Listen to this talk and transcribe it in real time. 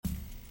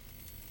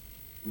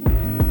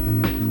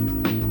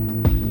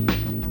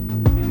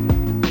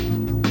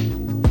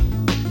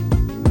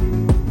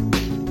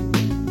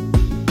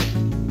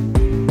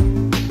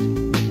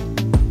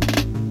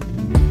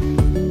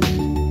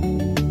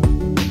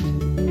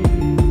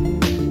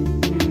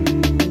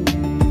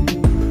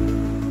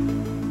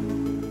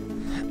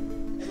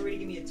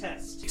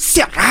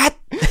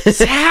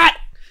Sat.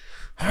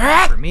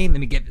 For me, let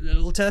me get a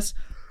little test.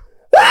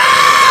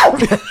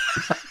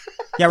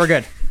 Yeah, we're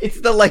good. It's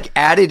the like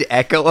added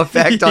echo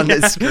effect on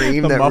the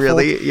scream that muffled.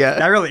 really,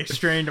 That really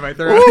strained my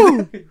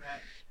throat.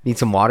 Need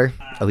some water?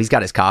 Oh, he's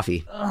got his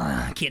coffee.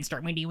 I can't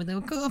start my day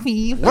without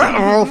coffee.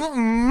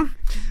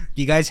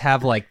 Do you guys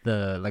have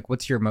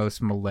what's your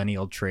most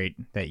millennial trait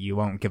that you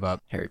won't give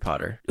up? Harry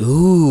Potter.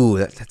 Ooh,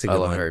 that's a good I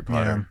love one. Harry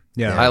Potter.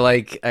 Yeah.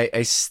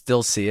 I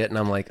still see it and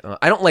I'm like,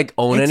 I don't like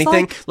own It's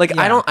anything. like-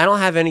 I don't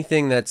have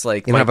anything that's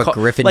like You don't have a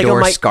Gryffindor on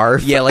my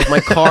scarf? Yeah, like my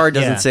car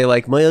doesn't Yeah. say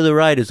like my other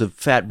ride is a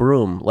fat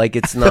broom. Like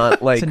it's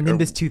not like It's a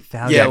Nimbus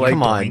 2000. Yeah, like,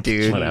 come on,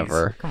 dude.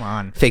 whatever. Come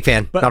on. Fake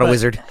fan, But- not a but-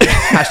 wizard.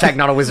 Hashtag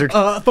not a wizard.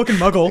 Fucking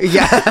muggle.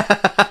 Yeah.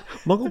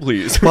 Muggle,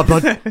 please.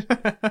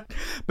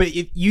 But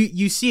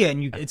you see it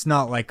and it's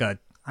not like I'm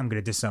going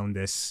to disown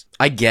this.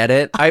 I get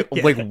it. I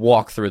like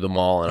walk through the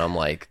mall and I'm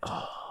like,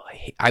 oh,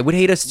 I would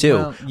hate us too.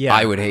 Well, yeah.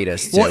 I would hate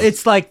us too. Well,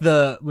 it's like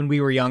when we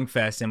were Young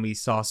Fest and we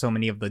saw so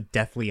many of the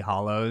Deathly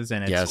Hollows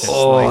and it's Yes. just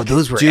Oh, like,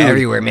 those were Dude,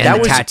 everywhere, man. That The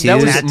was tattoos. that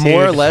was Tattooed.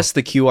 more or less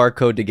the QR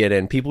code to get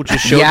in. People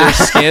just showed Yeah. their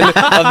skin of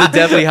the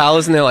Deathly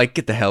Hollows, and they're like,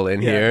 "Get the hell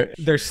in here!"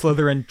 their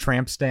Slytherin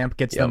tramp stamp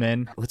gets them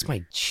in. What's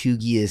my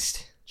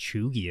chuggiest?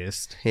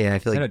 Chuggiest. Yeah, I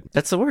feel like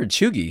That's the word,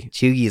 chuggy.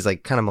 chuggy is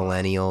like kind of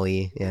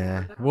millennial-y.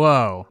 Yeah.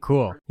 Whoa,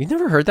 cool. You've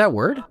never heard that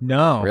word?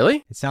 No.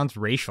 Really? It sounds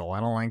racial.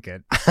 I don't like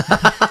it.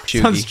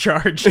 Chuggy. Sounds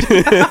charged.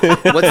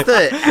 What's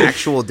the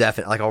actual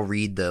definite? Like, I'll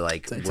read the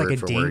It's word like a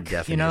for dink, word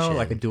definition.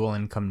 like a dual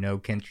income no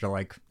kids. You're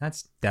like,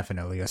 that's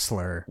definitely a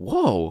slur.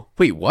 Whoa!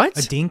 Wait, what?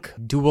 A dink,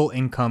 dual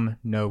income,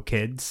 no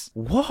kids.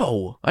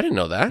 Whoa! I didn't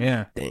know that.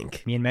 Yeah.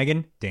 Dink. Me and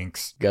Megan,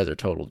 dinks. You guys are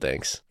total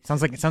dinks.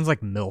 Sounds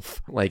like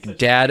MILF. Like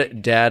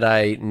dad,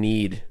 I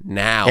need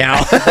now. Now.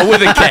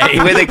 With a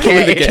K. With a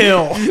K.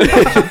 Kill.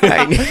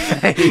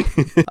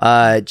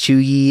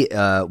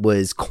 Chugi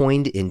was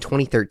coined in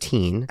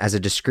 2013 as a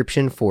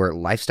description for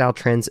lifestyle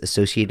trends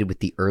associated with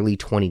the early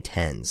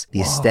 2010s.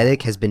 The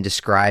aesthetic has been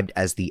described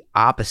as the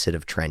opposite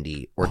of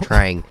trendy or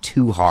trying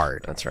too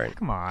hard. That's right.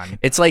 Come on.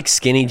 It's like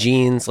skinny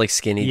jeans,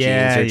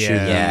 Yeah, jeans are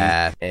chuggy.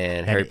 yeah.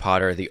 And Harry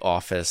Potter, The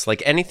Office,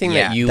 like anything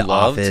Yeah, that you The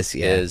loved Office,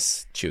 yeah.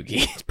 is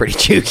chuggy. It's pretty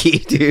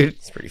chuggy, dude.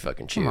 It's pretty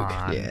fucking Come chug.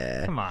 on.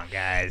 Yeah. Come on,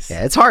 guys.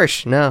 Yeah, it's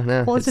harsh. No.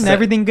 Well, isn't It's,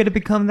 everything going to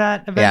become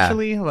that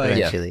eventually? Like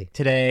eventually.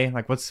 today,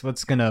 like what's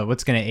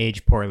gonna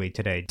age poorly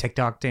today?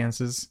 TikTok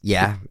dances.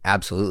 Yeah,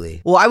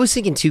 absolutely. Well, I was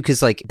thinking too,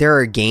 because like there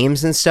are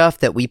games and stuff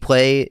that we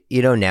play,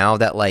 now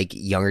that like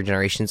younger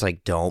generations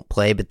like don't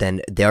play, but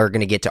then they're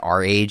gonna get to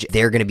our age,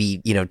 they're gonna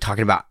be,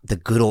 talking about the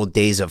good old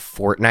days of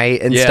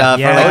Fortnite and Yeah. stuff,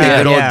 Yeah, or like the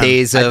yeah, good yeah. old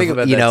days I of, think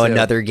about that too.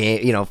 another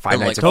game, Five I'm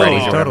Nights like, at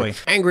Freddy's. or whatever. Totally.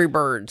 Angry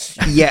Birds.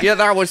 Yeah. Yeah,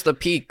 that was the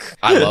peak.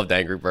 I loved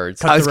Angry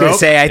Birds. I was the gonna rope?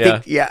 say,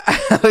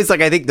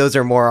 I think those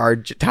are more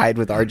tied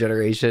with our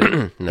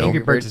generation. No.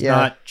 Angry Birds is Yeah.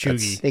 not I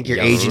chuggy. think you're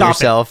Young. aging Stop it.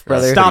 yourself,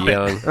 brother. Stop Pretty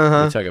it. young.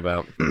 Uh-huh. We talk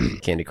about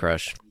Candy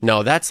Crush.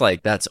 No, that's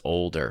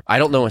older. I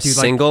don't know a Dude,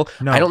 like, single.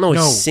 no, I don't know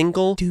no. a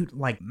single. Dude,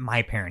 like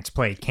my parents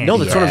played Candy No,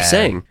 that's what I'm Yeah.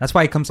 saying. That's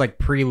why it comes like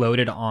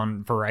preloaded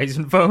on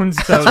Verizon phones.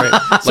 So,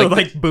 so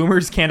Like-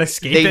 boomers can't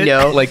escape They it.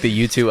 know. Like the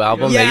U2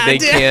 album, Yeah, they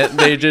dude. can't.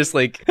 They just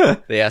like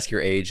they ask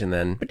your age and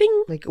then.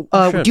 Ding. Like,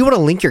 do you want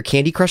to link your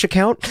Candy Crush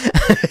account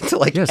to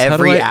like Yes.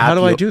 every app? How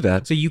do I you- do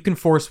that? So you can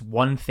force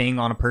one thing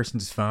on a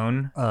person's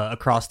phone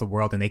across the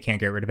world, and they can't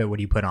get rid of it. What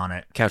do you put on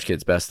it? Couch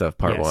Kids Best Stuff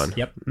Part Yes. 1.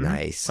 Yep.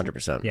 Nice.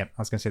 100%. Yep.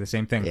 I was gonna say the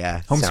same thing.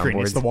 Yeah, Home screen.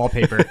 It's soundboards. the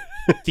wallpaper.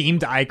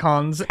 Themed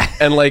icons.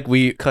 And like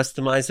we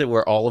customize it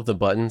where all of the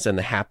buttons and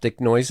the haptic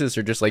noises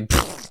are just like,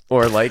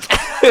 or like,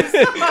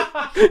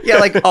 Yeah,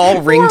 like all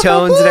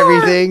ringtones and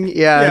everything.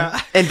 Yeah.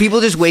 Yeah. And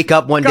people just wake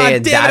up one day God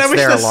and damn it! that's I wish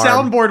their the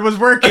alarm. soundboard was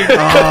working.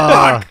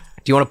 Oh.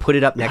 Do you want to put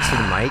it up next to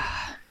the mic?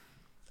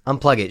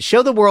 Unplug it.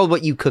 Show the world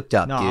what you cooked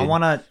up, No, dude.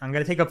 I'm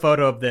gonna take a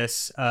photo of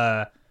this.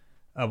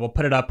 We'll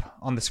put it up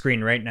on the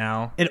screen right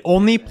now. It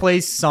only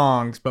plays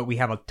songs, but we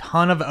have a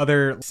ton of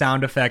other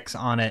sound effects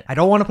on it. I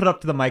don't want to put it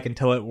up to the mic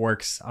until it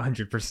works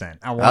 100%.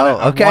 I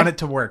want it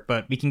to work,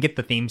 but we can get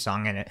the theme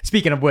song in it.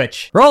 Speaking of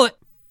which, roll it.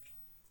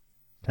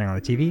 Turning on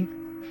the TV.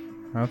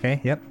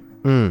 Okay. Yep.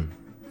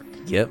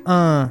 yep.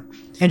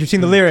 Andrew,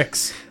 sing the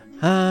lyrics.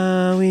 We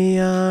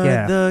are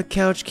Yeah. the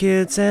Couch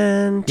Kids,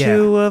 and Yeah.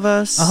 two of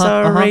us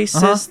are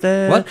racist.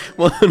 And What?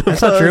 one of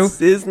That's not true. us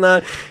is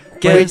not.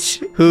 Guess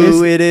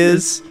who it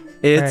is?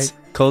 It's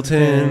Right.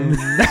 Colton.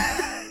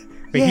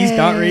 Wait, he's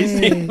not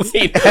racist.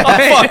 Wait, oh,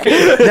 fuck.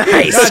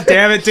 Nice. God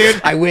damn it, dude.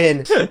 I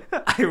win.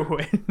 I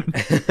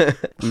win.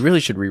 We really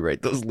should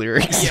rewrite those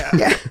lyrics.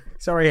 Yeah.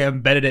 Sorry, I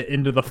embedded it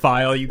into the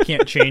file. You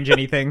can't change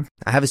anything.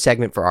 I have a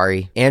segment for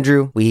Ari.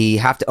 Andrew, we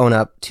have to own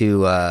up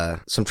to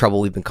some trouble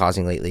we've been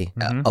causing lately.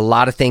 A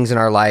lot of things in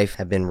our life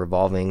have been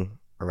revolving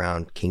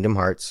around Kingdom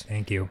Hearts.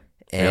 Thank you.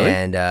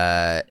 And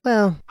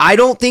well, I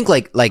don't think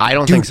like I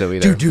don't dude, think so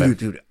either,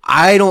 Dude,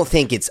 I don't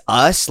think it's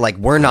us. Like,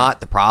 we're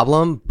not the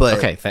problem, but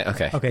Okay,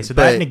 okay. Okay, so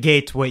But- that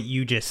negates what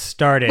you just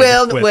started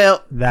with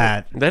well-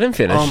 that. Let him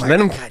finish. oh my Let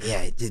him. god,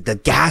 yeah, the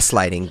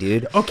gaslighting,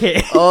 dude.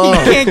 Okay, Oh.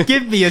 you can't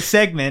give me a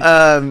segment.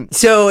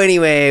 So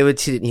anyway,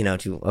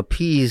 to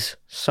appease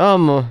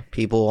some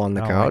people on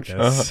the I couch, don't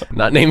like this.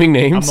 Not naming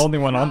names. I'm the only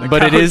one on the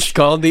but couch. it is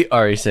called the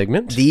Ari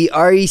segment. the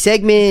Ari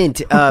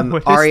segment. What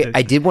is Ari, this?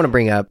 I did want to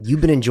bring up.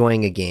 You've been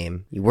enjoying a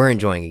game. You were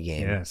enjoying a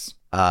game. Yes.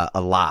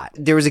 A lot.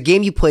 There was a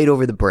game you played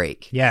over the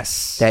break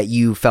Yes. that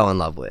you fell in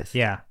love with.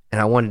 Yeah. And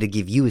I wanted to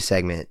give you a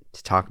segment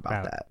to talk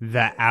about that.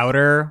 The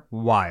Outer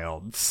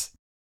Wilds.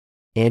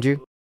 Andrew?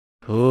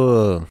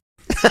 Ooh.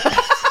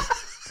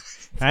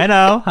 I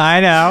know.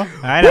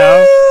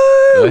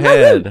 Go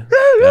ahead.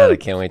 God, I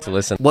can't wait to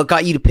listen. What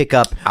got you to pick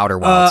up Outer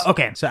Wilds?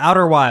 Okay, so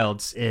Outer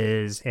Wilds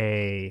is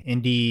a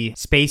indie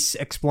space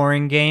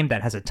exploring game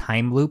that has a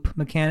time loop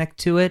mechanic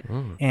to it.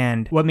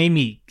 And what made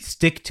me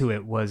stick to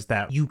it was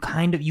that you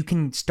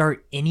can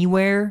start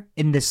anywhere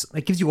in this.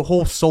 It gives you a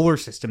whole solar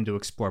system to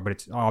explore, but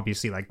it's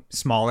obviously like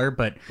smaller.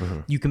 But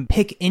you can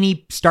pick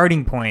any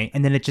starting point,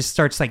 and then it just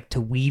starts like to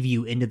weave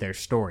you into their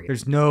story.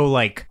 There's no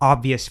like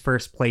obvious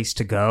first place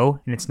to go,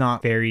 and it's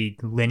not very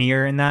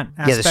linear in that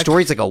aspect. Yeah, the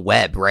story's like a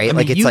web, right? I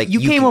like mean, it's you, like you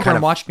came can over kind and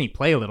of, watched me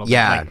play a little bit.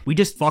 Yeah. Like, we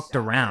just fucked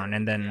around,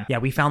 and then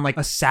we found like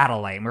a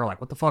satellite, and we were like,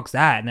 "What the fuck's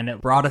that?" And then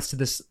it brought us to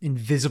this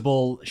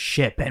invisible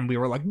ship, and we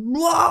were like,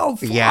 "Whoa!"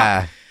 Fuck.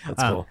 Yeah.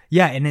 That's cool.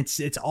 Yeah, and it's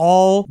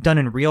all done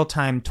in real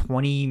time,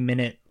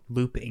 20-minute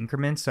loop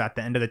increments. So at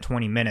the end of the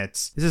 20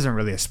 minutes, this isn't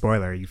really a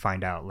spoiler. You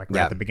find out like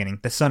right at the beginning,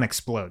 the sun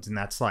explodes, and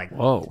that's like,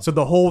 Whoa. So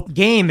the whole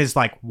game is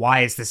like,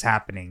 why is this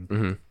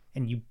happening?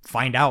 And you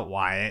find out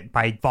why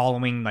by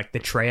following like the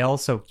trail.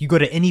 So you go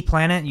to any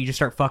planet, you just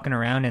start fucking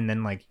around, and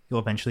then like you'll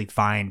eventually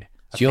find.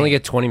 Do you only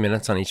get 20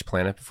 minutes on each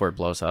planet before it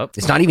blows up?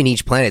 It's not even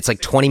each planet. It's like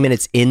 20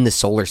 minutes in the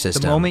solar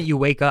system. The moment you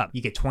wake up,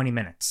 you get 20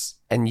 minutes.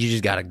 And you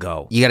just gotta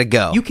go. You gotta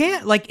go. You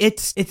can't like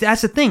it's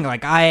that's the thing.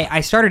 Like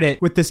I started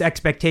it with this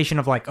expectation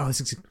of like, oh,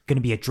 this is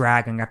gonna be a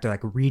drag. I'm gonna have to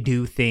like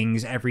redo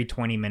things every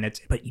 20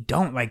 minutes. But you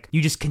don't. Like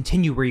you just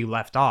continue where you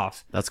left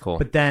off. That's cool.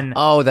 But then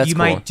that's you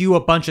cool. might do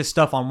a bunch of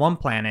stuff on one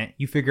planet.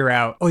 You figure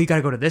out, oh, you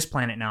gotta go to this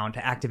planet now, and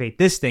to activate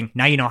this thing,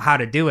 now you know how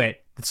to do it.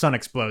 The sun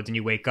explodes and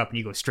you wake up and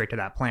you go straight to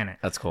that planet.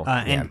 That's cool.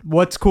 And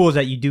what's cool is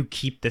that you do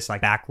keep this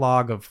like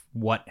backlog of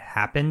what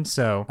happened,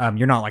 so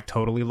you're not like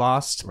totally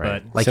lost.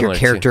 Right. But like Similar your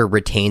character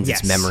retains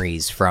its Yes.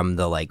 memories from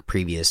the like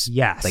previous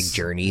like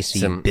journey,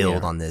 so you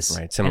build on this.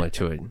 Right, similar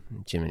to a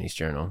Jiminy's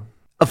journal.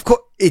 Of course,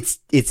 it's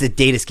a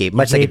datascape,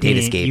 much like a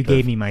datascape. You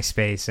gave me my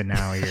space, and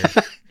now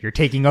you're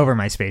taking over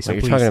my space. So What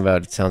you're please. talking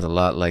about, it sounds a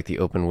lot like the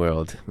open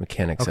world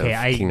mechanics Okay, of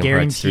I Kingdom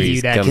Hearts 3's guarantee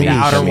you that gummy, the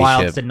Outer gummy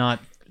Wilds ship. did not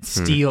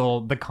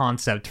steal the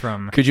concept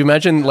from. Could you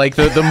imagine, like,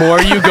 the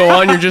more you go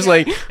on, you're just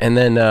like, and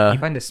then, You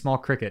find a small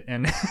cricket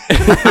and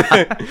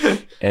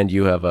and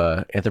you have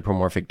a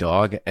anthropomorphic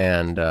dog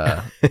and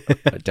a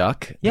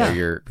duck. yeah, They're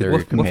your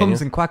Wolfums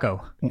companions. and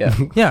Quacko. Yeah.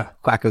 Yeah,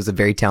 Quacko's a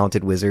very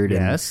talented wizard,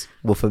 Yes.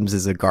 and Wolfums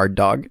is a guard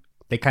dog.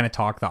 they kind of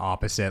talk the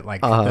opposite.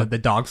 Like the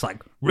dog's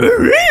like,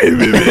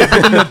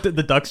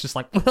 the duck's just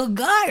like, well,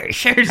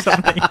 gosh, or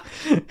something.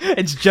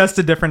 It's just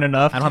a different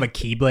enough. I don't have a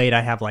keyblade.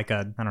 I have like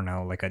a, I don't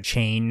know, like a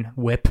chain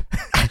whip.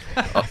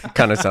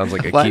 Kind of sounds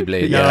like a What?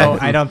 Keyblade. No, Yeah.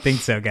 I don't think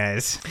so,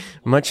 guys.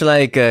 Much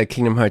like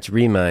Kingdom Hearts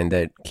Remind,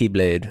 that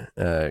Keyblade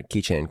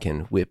keychain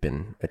can whip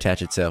and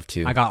attach itself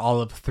to. I got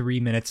all of 3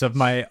 minutes of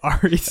my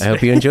Ari. I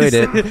hope you enjoyed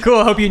it.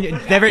 Cool. Hope you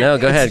never. No,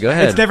 go ahead.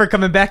 It's never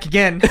coming back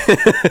again.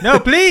 No,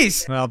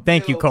 please. Well,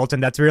 thank you, Colton.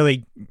 That's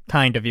really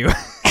kind of you.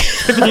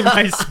 Give me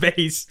my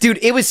space. Dude,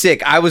 it was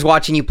sick. I was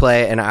watching you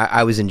play, and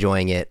I was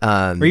enjoying it.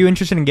 Were you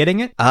interested in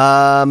getting it?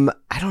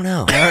 I don't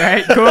know. All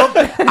right,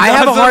 cool. I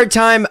have a hard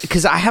time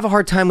because I have a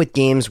hard time with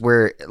games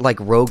where like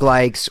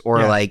roguelikes or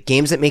Yeah. like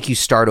games that make you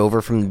start over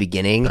from the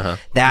beginning.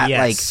 That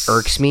Yes. like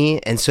irks me,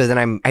 and so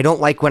then I don't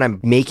like when I'm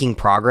making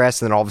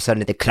progress and then all of a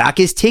sudden the clock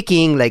is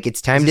ticking. Like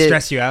it's time Does it to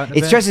stress you out a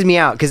It bit? stresses me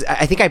out because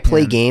I think I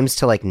play games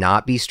to like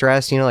not be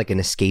stressed. You know, like an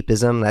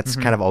escapism. That's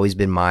kind of always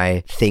been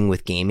my thing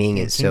with gaming.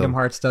 It's Kingdom so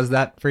Hearts does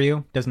that for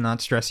you? Does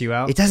not stress you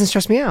out? it doesn't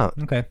stress me out.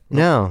 Okay.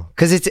 No,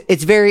 because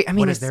it's very. I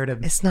mean, What is it's, there to-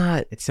 it's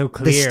not. It's so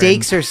clear. The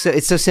stakes are so.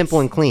 It's so simple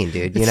and clean,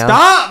 dude. You know.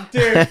 Stop,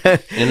 dude.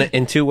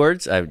 In 2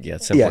 words, simple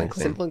Yeah, and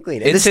clean. simple and clean.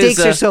 The It's stakes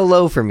his, are so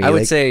low for me. I would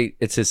like- say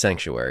it's his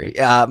sanctuary.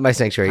 my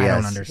sanctuary. I Yes,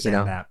 don't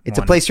understand that It's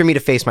a one. place for me to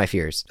face my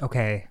fears.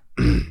 Okay.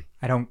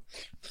 I don't.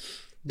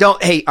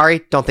 Hey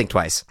Ari, don't think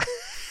twice.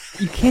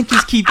 You can't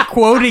just keep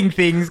quoting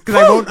things because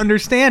I won't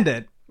understand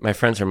it. My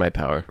friends are my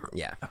power.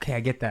 Yeah. Okay, I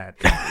get that.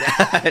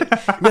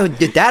 No,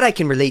 that I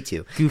can relate to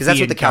Goofy because that's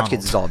what the and Couch Donald.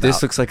 Kids is all about.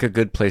 This looks like a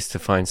good place to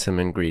find some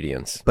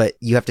ingredients. But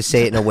you have to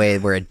say it in a way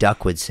where a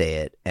duck would say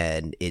it,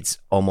 and it's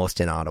almost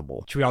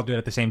inaudible. Should we all do it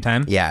at the same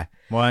time? Yeah.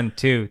 1,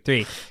 2,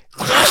 3.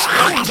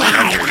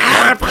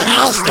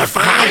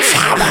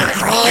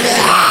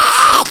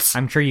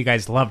 I'm sure you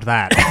guys loved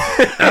that.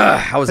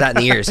 How was that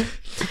in the ears?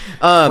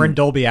 We're in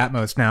Dolby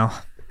Atmos now.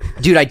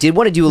 Dude, I did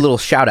want to do a little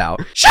shout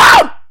out.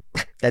 Shout!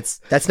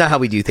 That's not how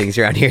we do things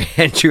around here,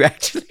 Andrew.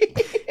 Actually,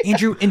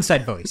 Andrew,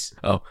 inside voice.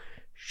 Oh,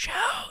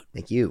 Shout.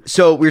 Thank you.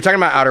 So we were talking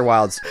about Outer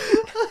Wilds.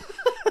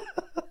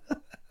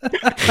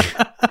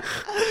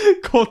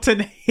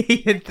 Colton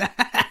hated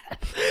that.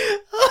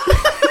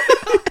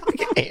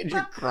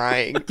 Andrew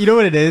crying. You know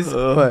what it is?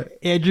 What?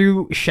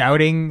 Andrew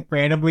shouting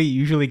randomly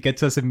usually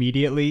gets us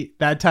immediately.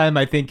 That time,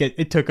 I think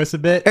it took us a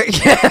bit,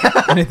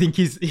 and I think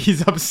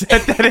he's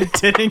upset that it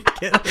didn't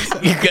get us.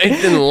 You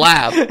guys didn't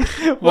laugh.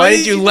 Why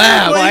did you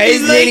laugh? Why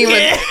is like anyone?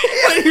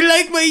 Why do you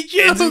like my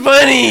joke? It's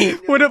funny.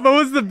 What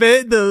was the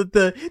bit? The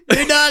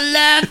they're not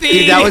laughing.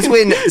 Dude, that was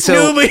when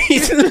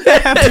Nobody's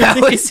laughing. that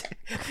was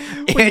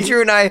Andrew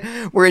and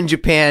I were in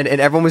Japan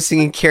and everyone was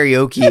singing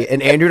karaoke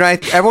and Andrew and I,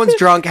 everyone's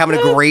drunk, having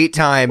a great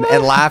time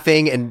and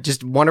laughing and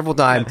just wonderful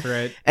time. That's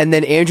right. And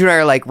then Andrew and I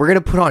are like, we're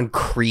gonna put on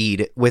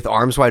Creed with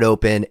Arms Wide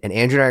Open, and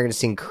Andrew and I are gonna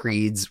sing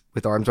Creeds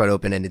with Arms Wide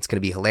Open, and it's gonna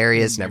be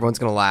hilarious and everyone's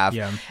gonna laugh.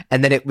 Yeah.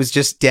 And then it was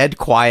just dead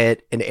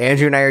quiet, and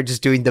Andrew and I are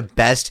just doing the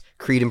best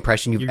Creed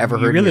impression you've ever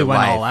heard. You really in your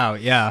went life. all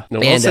out, yeah. No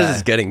one And, says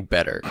it's getting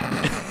better.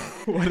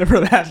 Whatever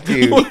that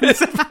Dude.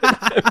 was.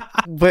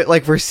 But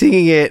like we're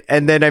singing it,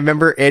 and then I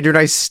remember Andrew and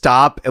I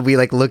stop and we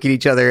like look at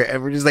each other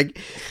and we're just like,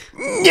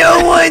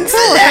 no one's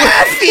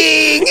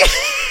laughing.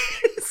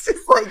 It's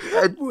just like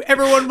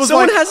Everyone was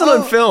Someone like, has it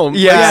on film.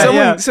 Yeah,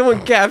 Like,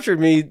 someone captured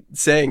me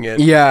saying it.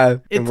 yeah,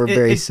 It- and we're it-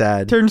 very it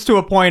sad. Turns to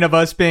a point of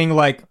us being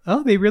like,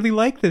 oh, they really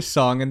like this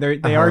song, and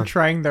they are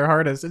trying their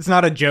hardest. It's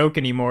not a joke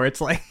anymore.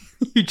 It's like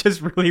you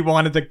just really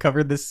wanted to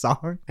cover this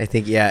song. I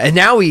think and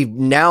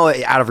now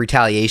out of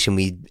retaliation,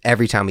 we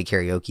every time we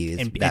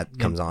karaoke that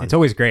comes on. It's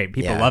always great.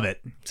 People Yeah. love it.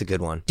 It's a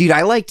good one, dude.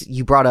 I liked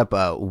you brought up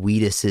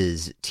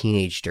Wheatus's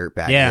Teenage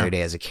Dirtbag the Yeah. other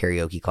day as a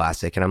karaoke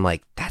classic, and I'm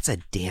like, that's a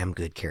damn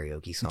good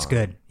karaoke song. It's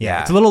good.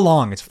 Yeah. It's a little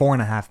long. It's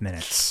 4.5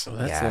 minutes. Oh,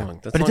 that's Yeah. long.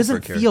 That's But it long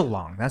doesn't for a feel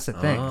long. That's the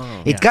thing.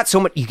 Oh. It's got so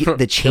much. You get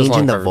the change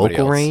long in for the everybody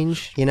vocal else.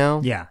 range. You know.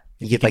 Yeah.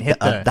 You If get can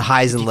like hit the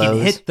highs and if you can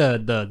lows. hit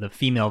the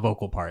female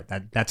vocal part.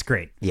 That's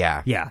great.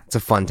 Yeah. Yeah. It's a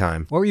fun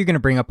time. What were you going to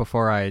bring up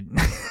before I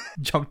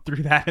jumped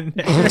through that in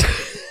there?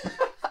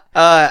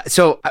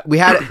 So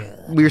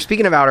we were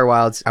speaking of Outer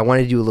Wilds. I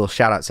wanted to do a little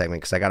shout out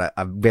segment because I got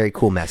a very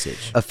cool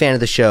message. A fan of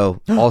the show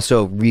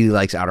also really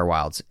likes Outer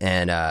Wilds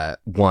and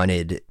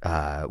wanted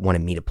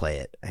me to play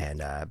it. And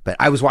but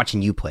I was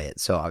watching you play it,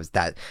 so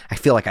I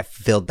feel like I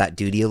filled that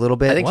duty a little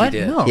bit. I think What? you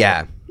did. No.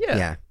 Yeah. Yeah.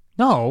 Yeah.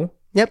 No.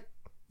 Yep.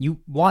 You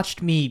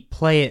watched me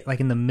play it like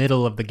in the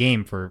middle of the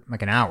game for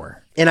like an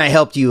hour. And I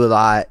helped you a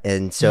lot,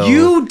 and so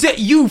You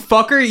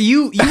fucker.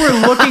 You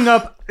were looking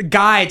up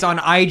guides on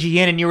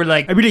IGN and you were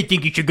like, I really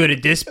think you should go to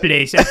this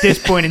place at this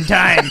point in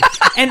time.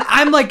 And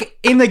I'm like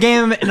in the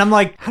game and I'm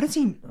like,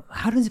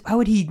 how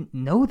would he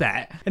know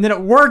that? And then it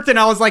worked and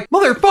I was like,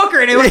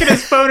 motherfucker. And I look at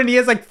his phone and he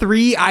has like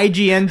 3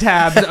 IGN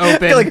tabs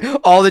open. like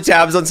all the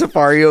tabs on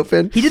Safari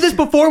open. He did this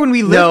before when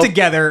we lived No.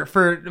 together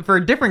for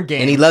a different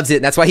game. And he loves it,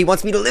 and that's why he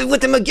wants me to live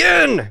with him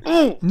again.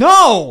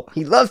 No!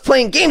 He loves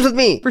playing games with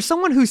me. For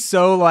someone who's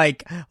so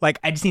like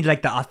I just need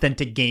like the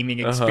authentic gaming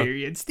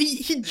experience,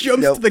 he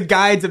jumps Nope. to the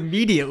guides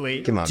immediately.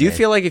 Come on, Do you man.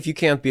 feel like if you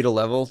can't beat a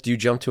level, do you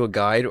jump to a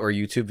guide or a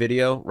YouTube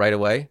video right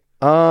away?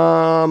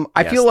 I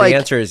Yes, feel like the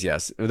answer is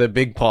yes. The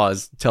big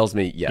pause tells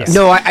me yes.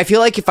 no, I feel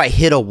like if I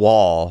hit a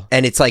wall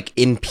and it's like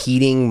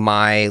impeding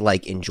my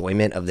like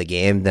enjoyment of the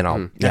game, then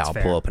I'll That's I'll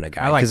fair. pull open a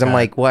guide I like because I'm that.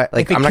 like, what?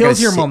 Like If it I'm not kills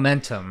gonna your sit-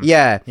 momentum.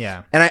 Yeah,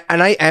 Yeah. And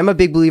I am a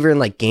big believer in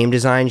like game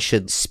design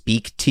should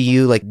speak to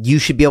you. Like you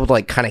should be able to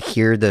like kind of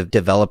hear the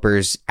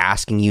developers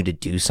asking you to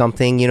do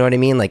something. You know what I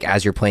mean? Like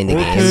as you're playing the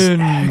game.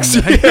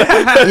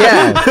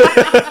 Yeah.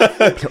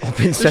 Open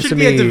There should sesame.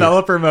 be a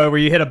developer mode where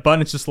you hit a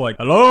button, it's just like,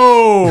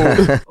 hello,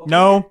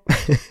 no,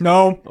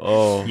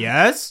 Oh.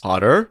 yes.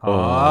 Hotter?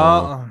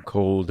 Oh.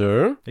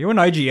 Colder? Are you an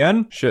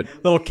IGN? Shit.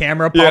 Little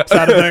camera pops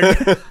out of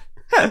there.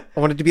 I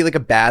want it to be like a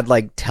bad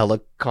like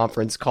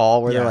teleconference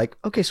call where Yeah. they're like,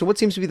 okay, so what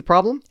seems to be the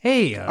problem?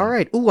 Hey, All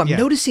right. Ooh, I'm yeah.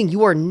 noticing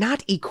you are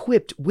not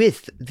equipped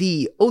with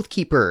the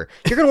Oathkeeper.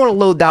 You're going to want to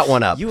load that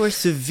one up. You are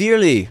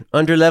severely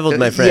underleveled,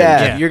 my friend.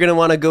 Yeah. You're going to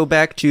want to go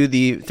back to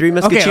the Three Okay,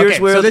 Musketeers okay,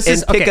 world so this and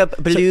is, pick okay, up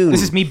so Balloon.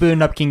 this is me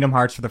booting up Kingdom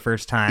Hearts for the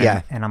first time.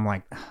 Yeah. And I'm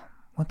like,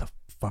 what the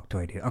fuck do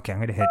I do? Okay, I'm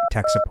going to hit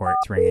tech support.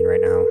 It's ringing right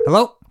now.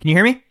 Hello? Can you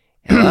hear me?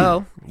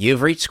 Hello.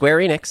 You've reached Square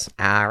Enix.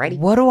 Alrighty.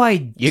 What do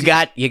I You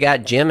got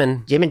Jim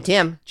and Jim and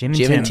Tim. Jim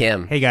and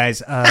Tim. Hey,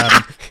 guys.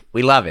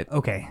 we love it.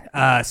 Okay.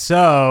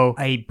 So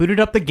I booted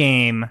up the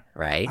game.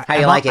 Right? How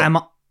you like it?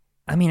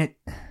 I mean,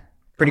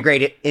 Pretty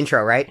great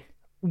intro, right?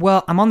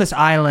 well, I'm on this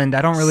island.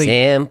 I don't really.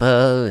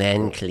 Simple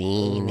and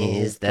clean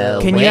is the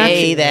Can you way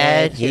actually-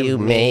 that you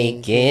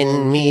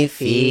making me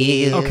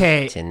feel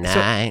Okay,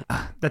 tonight.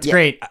 That's Yeah.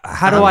 great.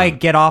 How do I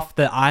get off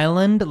the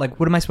island?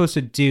 Like, what am I supposed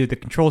to do? The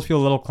controls feel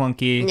a little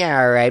clunky.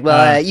 Yeah, all right.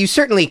 Well, you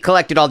certainly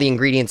collected all the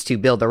ingredients to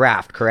build the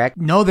raft, correct?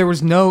 No, there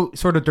was no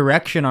sort of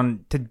direction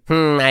on to.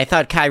 I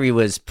thought Kyrie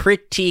was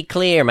pretty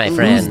clear, my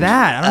friend. Who's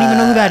that? I don't even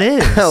know who that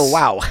is. Oh,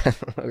 wow.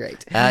 All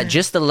right.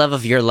 Just the love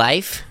of your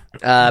life,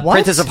 What?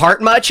 Princess of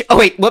Heart much? Oh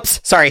wait, whoops,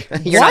 sorry.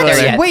 You're not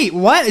there yet. Wait,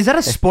 what? Is that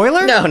a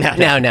spoiler? No.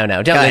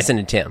 Don't listen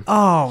to Tim.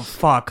 Oh,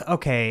 fuck.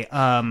 Okay.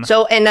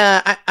 So, and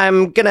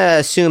I'm gonna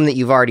assume that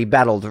you've already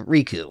battled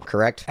Riku,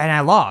 correct? And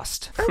I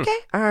lost. Okay,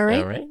 all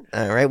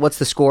right. What's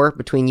the score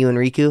between you and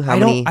Riku? How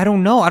many? I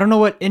don't know. I don't know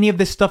what any of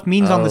this stuff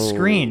means on the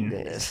screen.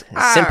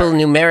 Simple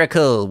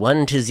numerical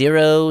 1 to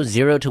 0,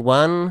 0 to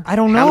 1. I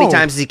don't know. How many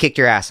times has he kicked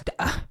your ass?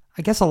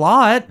 I guess a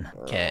lot.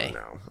 Okay.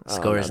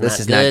 Score is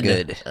this not is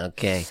good. not good.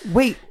 Okay.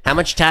 Wait, How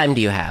much time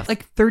do you have?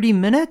 like 30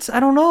 minutes? I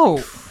don't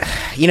know.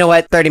 You know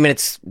what? 30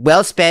 minutes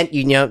well spent.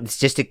 You know, it's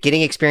just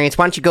getting experience.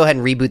 Why don't you go ahead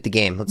and reboot the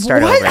game? Let's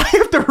start What? over. I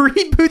have to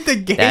reboot the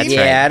game? That's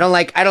Yeah, I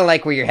don't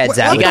like where your head's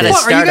at. What with the gotta this.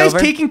 fuck? Are you start guys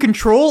over? taking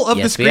control of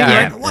the Yes, we screen?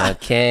 are. Like, what?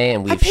 Okay,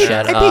 and we've I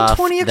shut paid off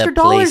 $20 the extra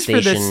dollars for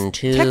this PlayStation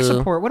 2. tech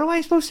support. What am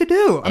I supposed to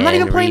do? I'm not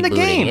even playing the rebooting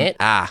game. It.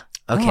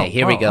 Okay,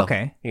 here we go.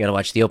 Okay. You gotta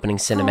watch the opening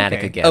cinematic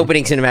Okay. again.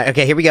 Opening cinematic.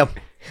 Okay, here we go.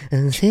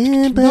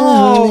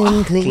 No.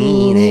 And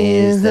clean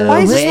is the Why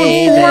is this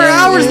way one 4 that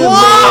hours you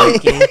long?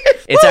 make it.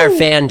 It's our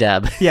fan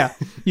dub. Yeah.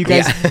 You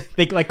guys,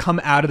 they like come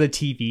out of the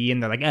TV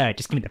and they're like,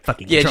 just give me the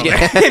fucking Yeah, controller.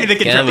 yeah. Give me the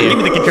controller. Give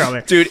me the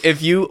controller. Dude,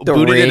 if you The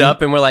booted ring. it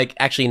up and we're like,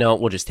 actually, no,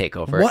 we'll just take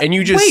over. What? And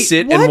you just Wait,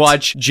 sit what? and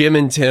watch Jim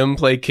and Tim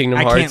play Kingdom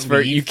I Hearts. can't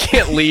leave. You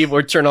can't leave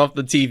or turn off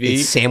the TV.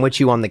 Sandwich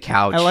you on the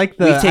couch. I like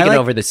the. We've taken I like,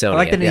 over the Sony. I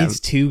like that it yeah. needs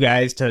two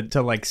guys to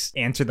like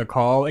answer the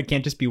call. It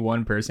can't just be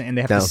one person, and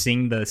they have No. to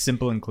sing the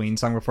 "Simple and Clean"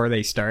 song before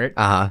they start.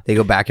 They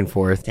go back and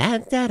forth. Da,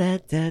 da, da,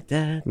 da, da,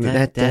 da,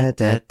 Da, da,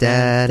 da,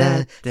 da,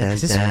 da, da,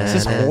 Is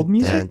this old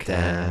music?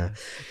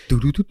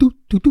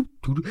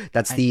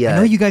 That's the I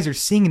know you guys are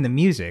singing the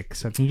music,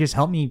 so can you just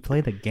help me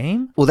play the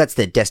game? well, that's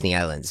the Destiny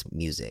Islands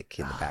music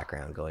in the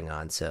background going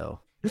on. So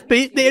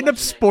They end up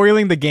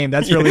spoiling the game.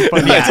 That's really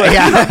funny.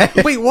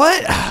 Wait,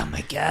 what? Oh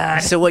my god.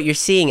 So what you're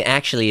seeing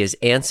actually is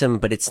Ansem,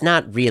 but it's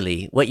not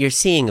really. What you're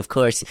seeing, of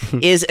course,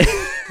 is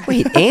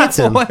wait,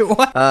 Ansem.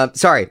 What?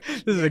 Sorry.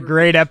 This is a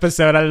great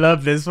episode. I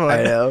love this one.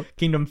 I know.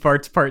 Kingdom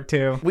Farts Part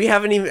 2. we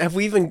haven't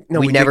even no,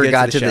 we did never get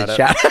got to the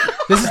shout-out. shout.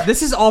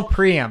 This is all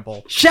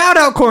preamble. Shout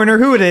out corner,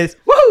 who it is.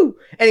 Woo!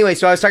 Anyway,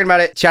 so I was talking about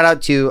it. Shout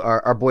out to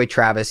our boy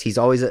Travis. He's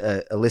always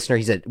a listener.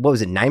 He's a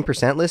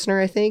 9% listener,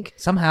 I think.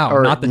 Somehow,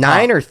 Or not the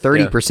 9 top. or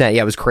 30%.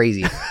 Yeah, it was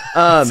crazy.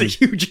 It's a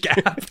huge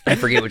gap. I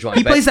forget which one.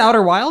 He but, plays the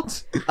Outer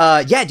Wilds.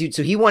 yeah, dude.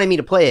 So he wanted me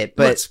to play it,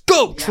 but Let's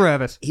go,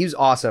 Travis. he was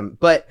awesome.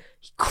 But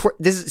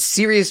this is a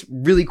serious,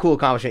 really cool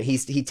accomplishment. He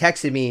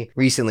texted me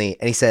recently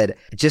and he said,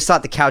 "I just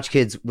thought the Couch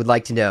Kids would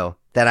like to know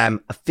that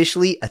I'm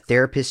officially a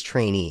therapist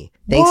trainee.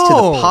 Thanks to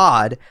Whoa. the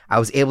pod, I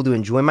was able to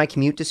enjoy my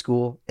commute to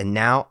school, and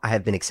now I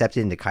have been accepted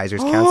into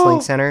Kaiser's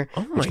Counseling Center,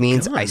 which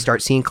means I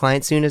start seeing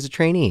clients soon as a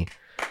trainee."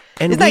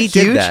 And Isn't we that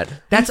did huge? that.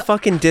 That's- We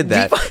fucking did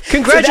that. So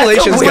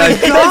Congratulations, that's a win.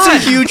 guys. That's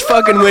a huge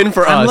fucking win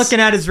for us. I'm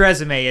looking at his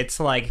resume. It's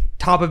like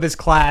top of his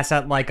class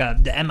at like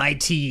the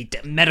MIT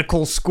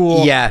medical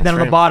school. Yeah, Then on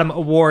right. the bottom,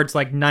 awards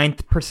like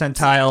 9th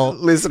percentile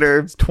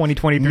Listener,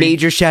 2023.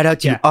 major shout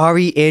out to Yeah.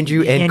 Ari,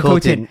 Andrew, and And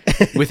Colton.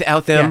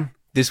 Without them,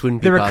 this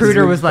wouldn't be The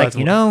recruiter possible. was like,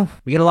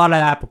 we get a lot of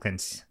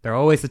applicants. They're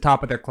always the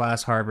top of their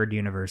class, Harvard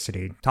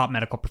University, top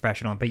medical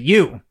professional. But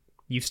you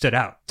stood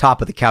out. Top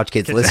of the Couch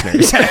Kids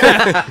listeners.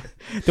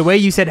 The way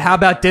you said, "How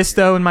about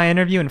Disto" in my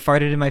interview and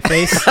farted in my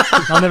face,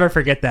 I'll never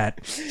forget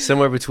that.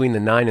 somewhere between the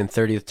 9 and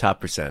 30th top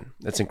percent.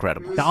 That's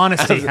incredible. The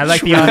honesty. I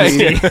like the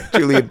honesty.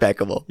 Truly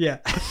impeccable. Yeah.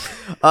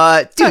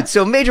 Dude,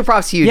 so major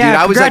props to you, Yeah,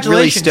 dude. I was like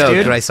really congratulations, stoked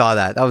dude. when I saw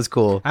that. That was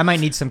cool. I might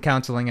need some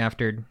counseling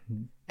after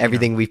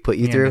Everything we've put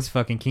you through. this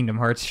fucking Kingdom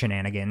Hearts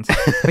shenanigans.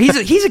 But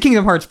he's a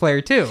Kingdom Hearts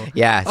player too.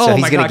 Yeah, so Oh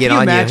he's my gonna God, get can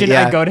you on you. imagine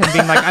Yeah. I go to him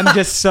being like, I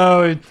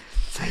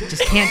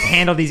just can't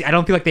handle these. I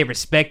don't feel like they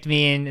respect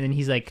me. And then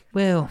he's like,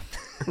 well,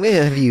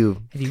 Well, have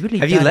you? really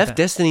Have you thought left about-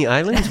 Destiny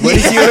Islands? What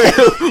is your...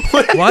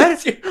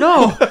 What?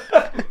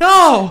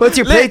 No. What's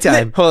your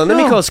playtime? Hold on, let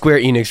me call Square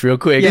Enix real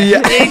quick.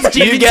 Yeah. It's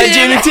you got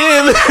Jimmy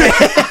Tim.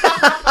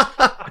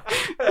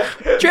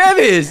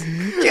 Travis.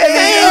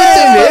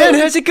 Hey, man,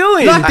 how's it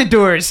going? Lock the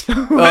doors.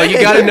 Oh, you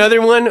got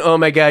another one? Oh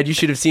my God, you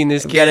should have seen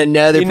this kid. Got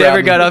another He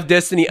never problem. got off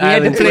Destiny had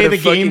to Island. play What a the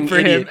game fucking for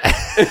him.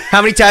 idiot.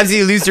 How many times did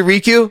you lose to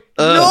Riku?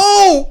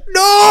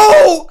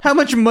 No. How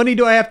much money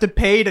do I have to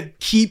pay to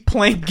keep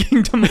playing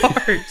Kingdom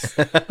Hearts?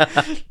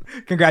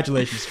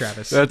 Congratulations,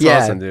 Travis. That's Yeah.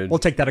 awesome, dude. We'll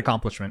take that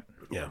accomplishment.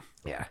 Yeah,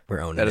 Yeah, we're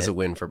owning that is a it.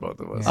 win for both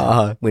of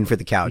us. Win for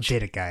the We couch.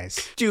 did it,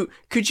 guys. Dude,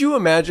 could you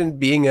imagine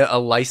being a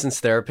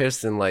licensed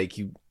therapist and like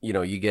you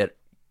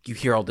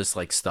hear all this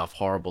like stuff,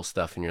 horrible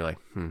stuff, and you're like,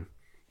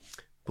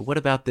 but what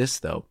about this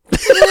though?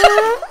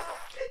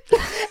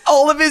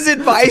 All of his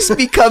advice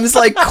becomes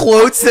like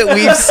quotes that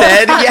we've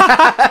said.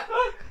 Yeah.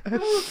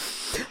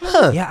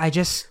 Yeah, I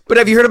just... But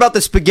have you heard about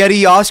the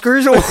spaghetti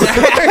Oscars or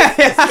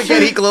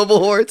spaghetti global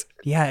hordes?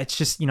 Yeah, it's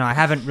just, I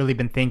haven't really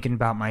been thinking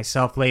about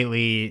myself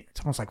lately. It's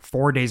almost like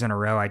 4 days in a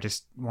row. I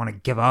just want to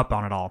give up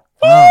on it all.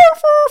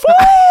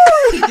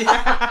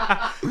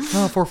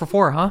 Oh, 4 for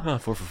 4, huh?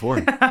 4 for 4.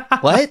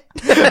 What?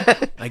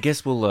 I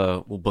guess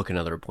we'll book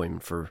another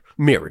appointment for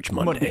Marriage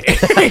Monday.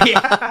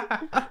 Yeah.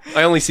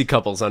 I only see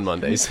couples on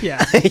Mondays.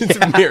 Yeah. It's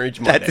Marriage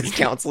Monday. That's his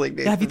counseling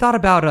day. Have you thought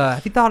about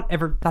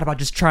ever thought about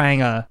just trying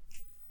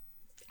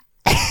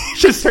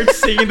just start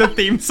singing the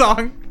theme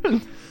song?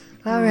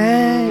 All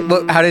right.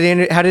 Well, how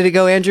did it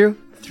go, Andrew?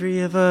 3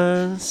 of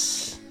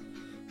us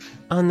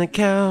on the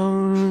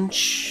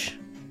couch.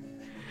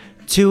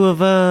 2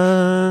 of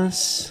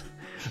us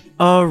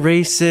are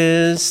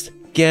racist.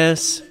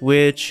 Guess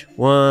which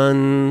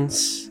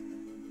ones?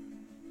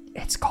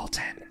 It's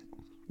Colton.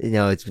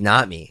 No, it's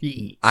not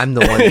me. I'm the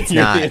one that's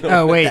not.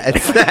 Oh wait.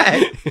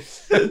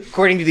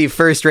 According to the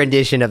first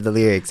rendition of the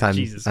lyrics, I'm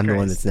Jesus the one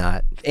Christ. that's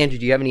not. Andrew,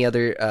 do you have any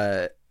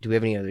other? Do we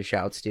have any other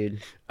shouts,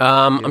 dude?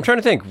 I'm trying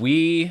to think.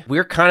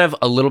 We're kind of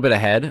a little bit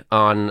ahead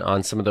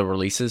on some of the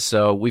releases,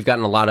 so we've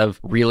gotten a lot of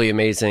really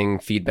amazing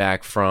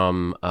feedback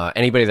from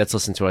anybody that's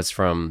listened to us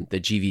from the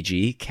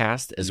GVG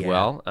cast as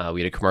well.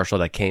 We had a commercial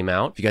that came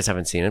out. If you guys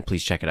haven't seen it,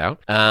 please check it out.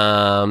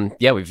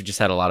 We've just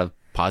had a lot of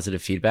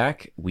positive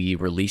feedback. We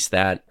released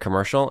that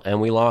commercial and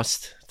we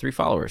lost 3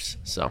 followers.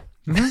 So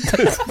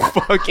it's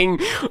fucking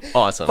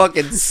awesome.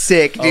 Fucking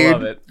sick, dude. I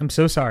love it. I'm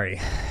so sorry.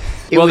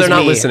 It Well, was they're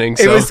not me. listening,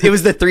 It so-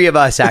 was the 3 of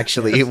us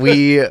actually.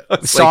 We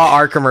saw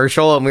our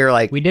commercial and we were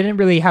like, We didn't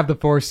really have the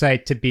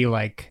foresight to be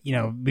like, we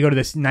go to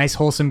this nice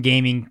wholesome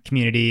gaming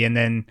community, and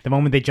then the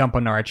moment they jump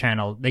onto our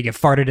channel, they get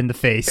farted in the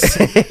face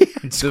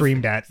and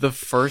screamed at. The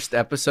first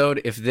episode,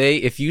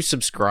 if you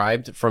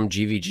subscribed from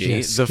GVG,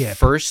 Just the skip.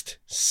 first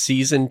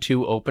season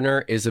 2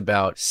 opener is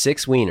about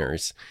 6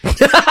 wieners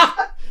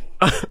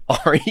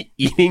are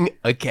eating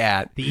a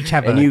cat They each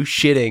have and a- you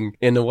shitting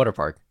in the water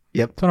park.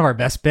 It's one of our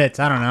best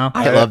bits. I don't know.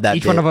 I love that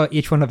Each bit.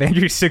 each one of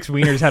Andrew's 6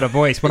 wieners had a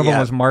voice. One of them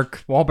was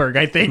Mark Wahlberg,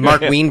 I think. Mark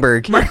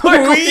Weinberg. Mark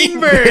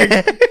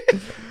Weinberg.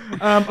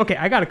 Okay,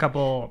 I got a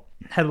couple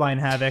headline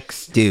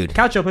havocs. Dude.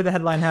 Coucho, play the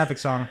headline havoc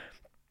song.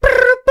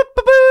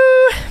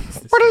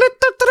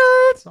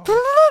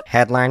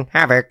 Headline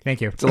Havoc.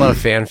 Thank you. It's a lot of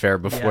fanfare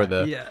before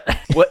the. Yeah.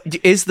 What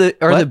is the?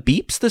 Are What?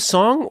 the beeps the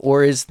song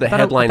or is the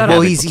headline? thought-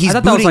 Well, Havoc? he's I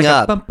thought that was booting like a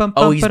up. bum, bum,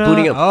 Oh, he's bum,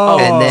 booting up. Oh,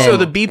 And then- so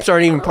the beeps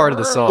aren't even part of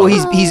the song. Well,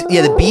 he's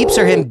the beeps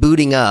are him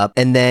booting up,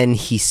 and then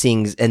he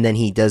sings, and then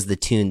he does the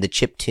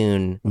chip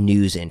tune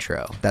news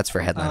intro. That's for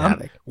Headline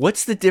Havoc.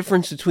 What's the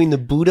difference between the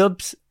boot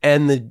ups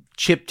and the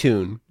chip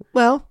tune?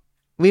 Well,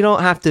 we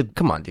don't have to.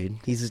 Come on, dude.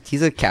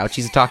 He's a couch.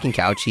 He's a talking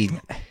couch. He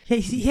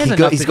He has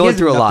he's going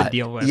through a lot. to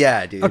deal with.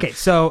 Yeah, dude. Okay,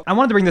 so I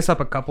wanted to bring this up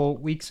a couple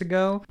weeks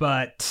ago,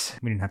 but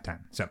we didn't have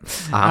time. So,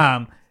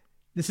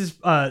 this is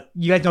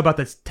you guys know about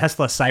this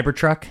Tesla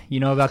Cybertruck? You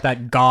know about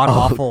that god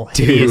awful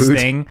hideous dude.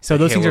 thing? So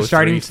those things Halo are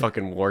starting 3 to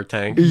fucking war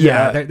tank.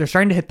 Yeah, they're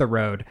starting to hit the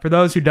road. For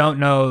those who don't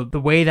know,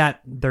 the way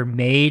that they're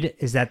made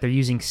is that they're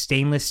using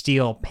stainless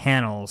steel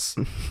panels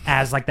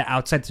as like the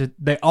outside. So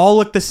they all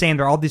look the same.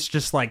 They're all this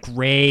just like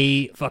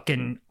gray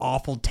fucking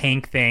awful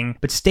tank thing.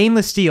 But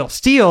stainless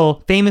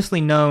steel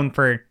famously known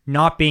for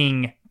not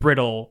being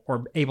brittle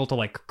or able to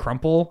like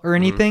crumple or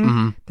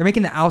anything. They're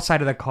making the outside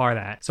of the car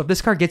that. So if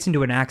this car gets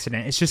into an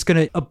accident, it's just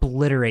going to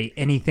obliterate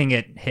anything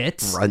it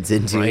hits. runs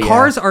into Right.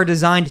 Cars are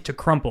designed to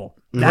crumple.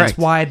 That's Right.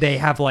 why they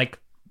have like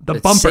the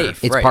It's bumper.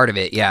 safe. It's Right. part of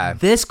it. Yeah.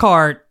 This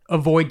car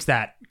avoids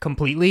that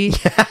completely.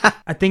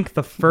 I think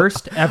the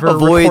first ever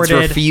Avoids,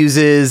 recorded.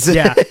 refuses.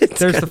 Yeah, It's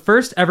there's the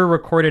first ever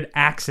recorded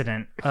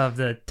accident of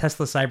the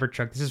Tesla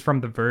Cybertruck. This is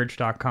from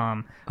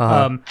TheVerge.com.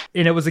 And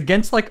it was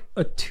against like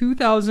a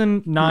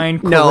 2009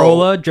 No.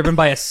 Corolla driven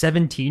by a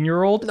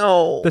 17-year-old.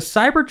 No. The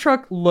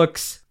Cybertruck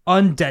looks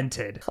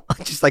undented.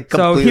 Just like So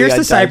completely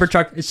here's the untouched.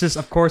 Cybertruck. It's just,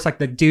 of course, like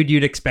the dude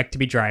you'd expect to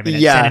be driving it,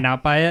 Yeah. standing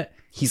out by it.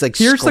 He's like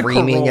Here's the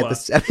screaming at Corolla. the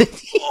 17.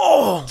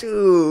 Oh,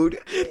 dude.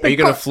 Are you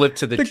gonna flip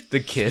to the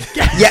kid?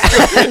 Yeah.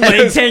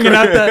 Legs hanging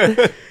out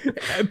the.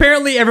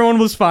 Apparently, everyone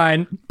was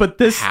fine, but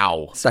this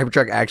How?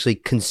 Cybertruck actually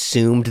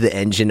consumed the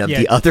engine of Yeah.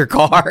 the other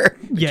car.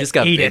 just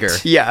got ate bigger.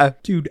 it. Yeah.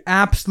 Dude,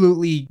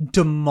 absolutely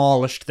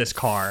demolished this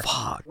car.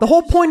 The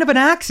whole point of an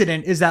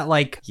accident is that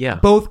like Yeah.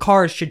 both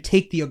cars should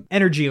take the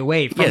energy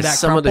away from Yeah, that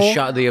some of the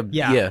crumple. shot.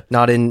 Yeah.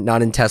 Not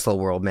in Tesla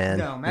world, man.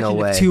 No, No, imagine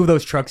way. if 2 of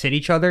those trucks hit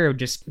each other, it would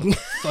just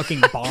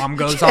fucking bomb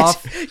goes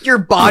off. Your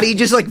body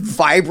just like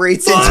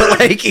vibrates into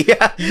like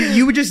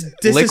You would just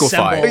Liquefy.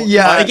 disassemble.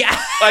 Yeah. Like,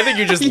 yeah. I think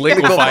you're just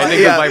liquefied. I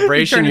think Yeah. the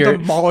vibration. Turn You're.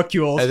 into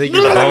molecules. I think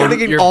your I'm bone.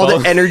 thinking Your all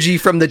bone. the energy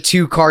from the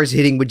 2 cars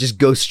hitting would just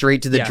go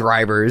straight to the Yeah.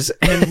 drivers.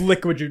 and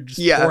liquid would just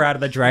Yeah. pour out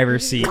of the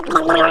driver's seat.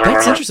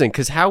 That's interesting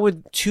because how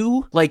would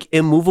 2 like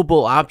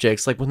immovable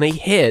objects like when they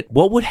hit,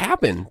 what would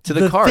happen to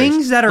the cars?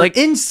 Things that are like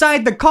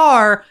inside the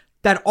car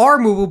that are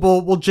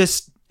movable will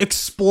just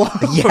explode.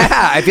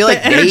 Yeah, I feel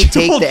like The they energy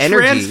take will the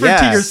energy, transfer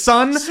yeah. to your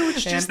son.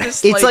 it's just and-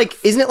 this. It's like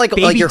isn't it like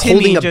Baby you're Timmy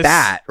holding a just-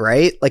 bat,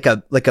 right? Like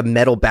a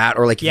metal bat,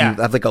 or like if Yeah.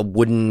 you have like a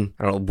wooden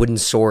wooden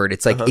sword.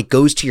 It's like it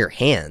goes to your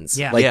hands.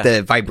 Yeah. Like Yeah.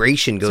 the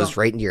vibration goes So,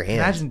 right into your hands.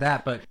 Imagine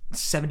that, but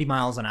 70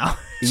 miles an hour.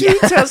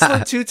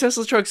 Two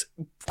Tesla trucks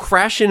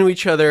crash into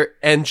each other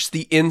and just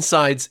the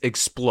insides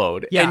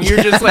explode. Yeah. And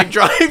you're just like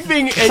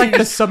driving. It's and like you're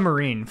the just,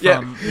 submarine yeah.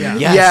 from...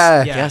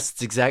 Yes,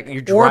 it's exactly.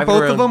 You're Or driving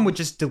both around. of them would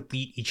just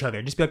delete each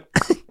other. Just be like...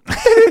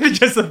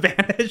 just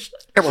vanish.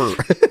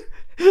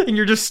 And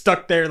you're just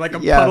stuck there like a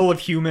puddle of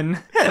human.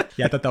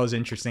 Yeah, I thought that was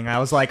interesting. I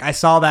was like, I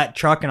saw that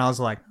truck and I was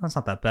like, that's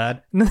not that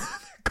bad. And the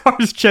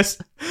car's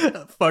just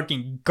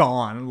fucking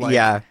gone.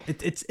 Like,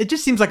 it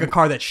just seems like a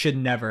car that should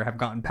never have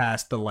gotten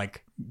past the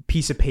like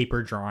piece of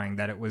paper drawing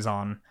that it was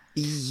on.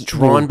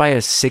 Drawn by a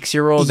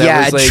 6-year-old.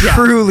 Yeah, That was like,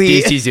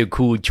 truly. This is a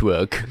cool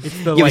truck.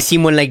 It's the, You ever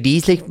seen one like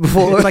these like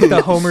before? It's like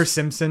the Homer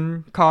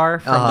Simpson car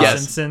from The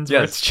Yes, Simpsons,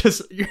 where yes. it's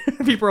just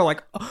people are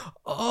like,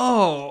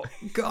 "Oh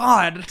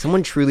God!"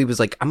 Someone truly was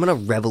like, I'm gonna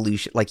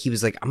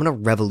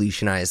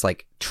revolutionize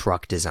like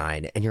truck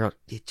design, and you're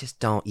you just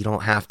don't, you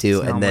don't have to.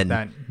 It's not And then what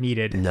that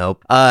needed.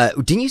 nope.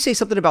 Didn't you say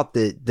something about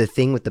the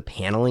thing with the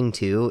paneling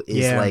too?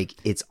 Is like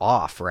it's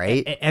off,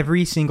 right?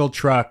 Every single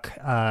truck,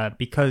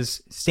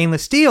 because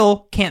stainless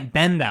steel can't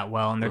bend that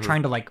well, and they're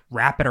trying to like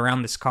wrap it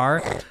around this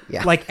car.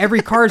 Yeah. Like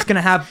every car is gonna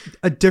have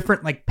a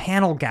different like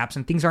panel gaps,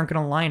 and things aren't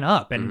gonna line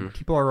up, and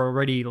people are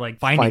already like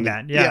finding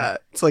that. Yeah.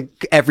 It's like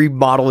every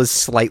model is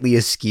slightly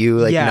askew,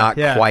 like not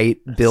quite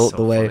built so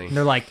the way. funny. And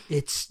they're like,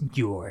 "It's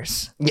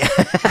yours." Yeah.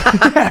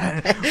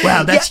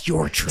 Wow, that's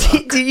your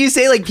truck. Did you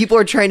say like people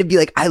are trying to be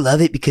like, I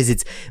love it because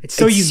it's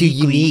so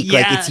unique,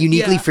 like yeah, it's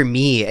uniquely yeah. for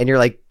me, and you're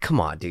like, come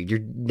on, dude, you're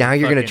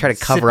gonna Fucking try to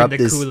cover sipping up the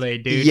this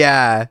Kool-Aid, dude.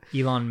 Yeah,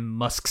 Elon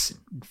Musk's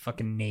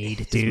fucking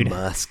nade, dude.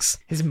 musks,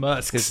 His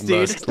Musks, His dude.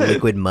 Musk.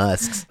 liquid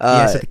musks.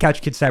 Yeah, so the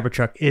Couch Kid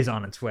Cybertruck is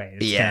on its way.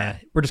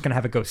 We're just gonna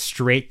have it go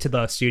straight to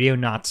the studio,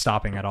 not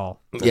stopping at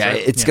all.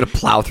 It's gonna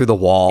plow through the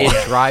wall.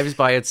 It drives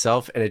by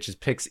itself and it just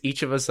picks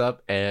each of us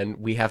up, and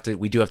we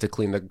do have to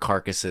clean the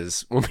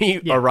carcasses when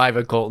we arrive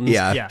at Colton's.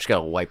 Yeah. Yeah. Just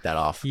gotta wipe that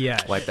off. Yeah.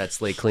 Wipe that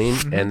slate clean,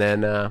 and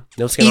then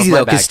no skin Easy off my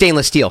though, because back.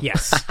 stainless steel.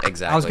 Yes,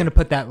 Exactly. I was gonna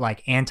put that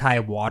like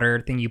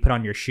anti-water thing you put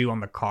on your shoe on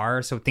the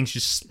car, so things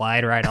just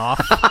slide right off.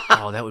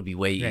 Oh, that would be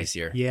way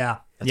easier. Yeah,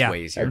 That's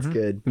way easier. That's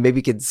good. Maybe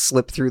you could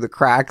slip through the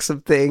cracks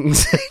of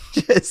things.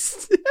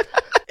 Just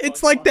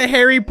It's like the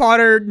Harry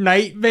Potter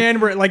night van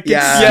where it like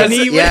gets Yeah.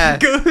 skinny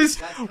Yes, when it goes.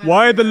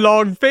 Why the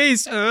long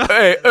face?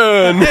 Hey,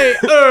 Ern.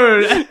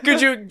 Could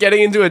you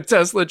getting into a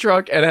Tesla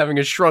truck and having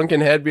a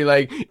shrunken head be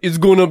like, it's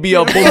gonna be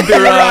a bumpy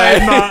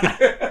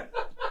ride?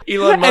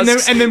 Elon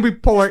Musk. and then we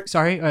pull our.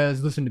 Sorry, I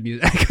was listening to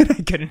music.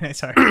 I couldn't.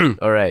 Sorry.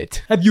 All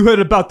right. Have you heard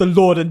about the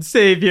Lord and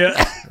Savior?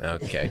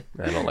 Okay.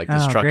 I don't like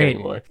this Oh, truck great.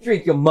 anymore.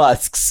 drink your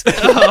musks.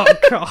 Oh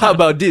God. How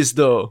about this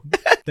though?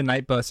 The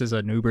night bus is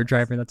an Uber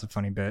driver. That's a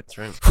funny bit. That's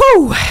right.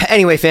 Whew.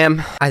 Anyway,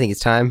 fam, I think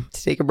it's time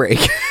to take a break.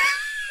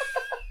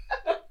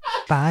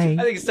 Bye.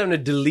 I think it's time to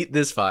delete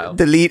this file.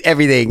 Delete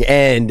everything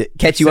and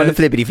catch you on the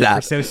flippity We're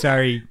flop. so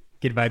sorry,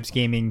 Good Vibes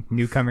Gaming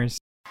newcomers.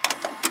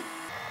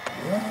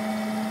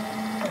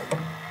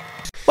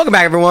 Welcome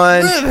back,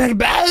 everyone. Welcome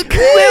back.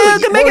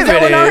 Welcome back,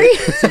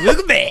 everybody.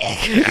 Welcome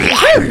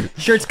back.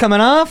 Shirts coming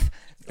off.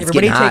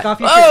 Everybody getting take hot. off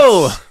your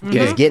Oh! shirts.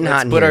 It's getting hot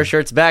Let's in put here. our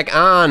shirts back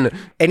on.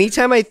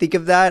 Anytime I think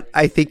of that,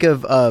 I think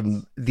of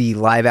the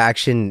live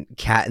action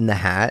Cat in the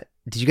Hat.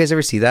 Did you guys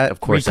ever see that? Of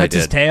Where he course I cuts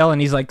his did. tail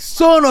and he's like,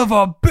 son of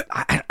a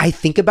bitch. I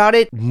think about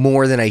it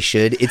more than I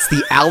should. It's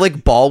the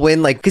Alec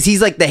Baldwin, like, because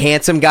he's like the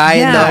handsome guy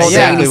in the Yeah, whole thing.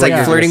 exactly And he's what I like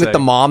was flirting gonna with the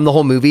say. mom the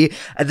whole movie,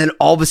 and then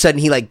all of a sudden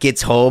he like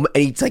gets home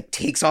and he like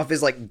takes off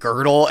his like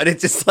girdle, and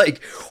it's just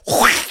like,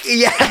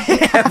 yeah,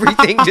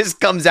 everything just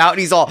comes out, and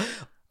he's all,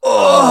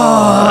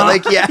 oh,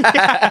 like yeah.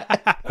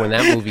 When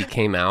that movie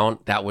came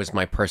out, that was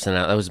my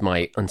personality. That was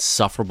my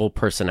insufferable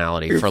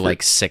personality for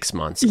like 6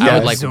 months. I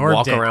would like absorbed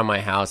walk it. around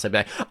my house. I'd be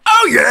like,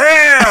 "Oh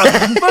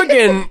yeah,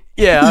 fucking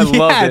yeah, I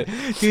love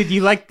it." Dude,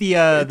 you like the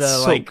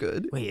so like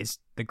good. Wait, is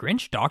the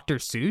Grinch Dr.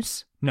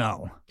 Seuss?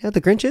 No. Yeah, the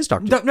Grinch is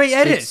Dr. No,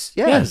 yeah, it is.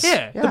 Yes.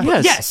 Yeah.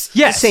 Yeah.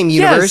 Yes. Same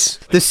universe.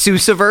 The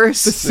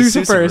Seuss-A-Verse. The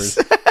Seuss-A-Verse.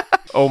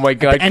 Oh my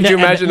god! And- Could you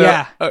and- imagine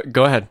yeah. that?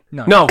 Go ahead.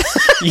 No.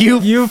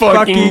 You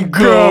fucking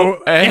go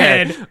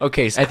ahead. ahead.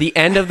 Okay, so at the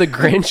end of the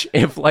Grinch,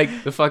 if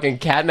like the fucking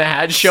Cat in the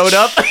Hat showed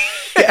up,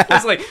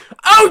 it's like,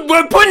 oh,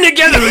 we're putting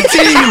together a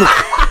team.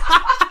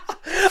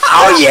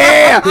 Oh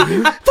yeah!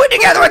 Put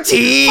together a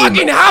team.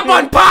 Fucking hop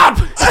on pop.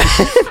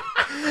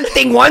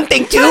 Thing one,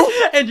 thing two.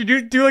 And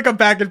you do like a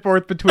back and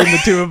forth between the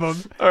two of them.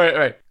 All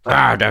right.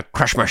 Ah, the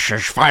Christmas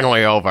is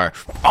finally over.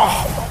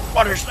 Oh,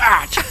 what is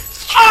that?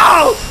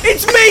 Oh,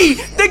 it's me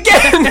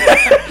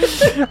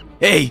again.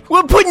 Hey,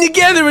 we're putting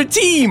together a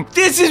team.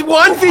 This is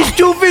one fish,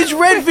 two fish,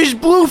 red fish,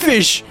 blue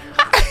fish.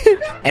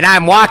 And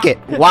I'm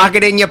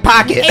walking in your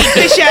pocket.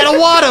 Fish out of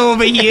water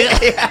over here.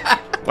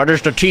 What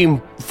is the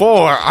team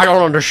for? I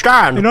don't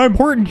understand. And I'm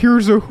Horton,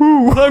 here's a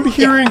who. I'm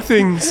hearing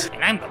things.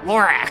 And I'm the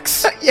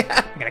Lorax.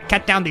 Yeah. I'm gonna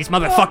cut down these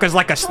motherfuckers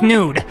like a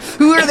snood.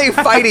 Who are they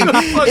fighting in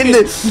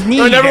the?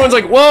 And everyone's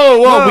like,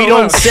 whoa, we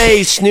don't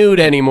say snood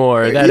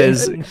anymore. That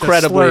is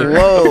incredibly. slur.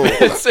 Whoa.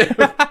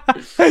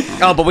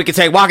 Oh, but we could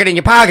say walking in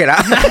your pocket.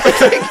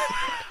 Huh?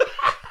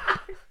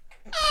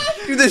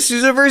 Dude, the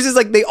Seuss-A-Verse is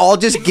like they all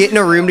just get in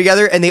a room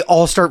together and they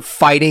all start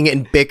fighting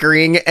and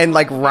bickering and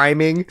like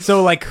rhyming.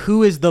 So like,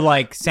 who is the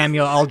like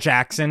Samuel L.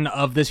 Jackson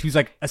of this? Who's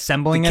like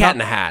assembling it? Cat up? in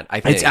the Hat, I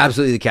think. It's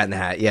absolutely the Cat in the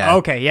Hat. Yeah.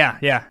 Okay,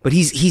 yeah. But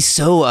he's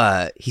so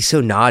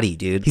naughty,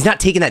 dude. He's not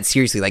taking that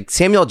seriously. Like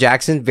Samuel L.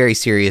 Jackson, very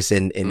serious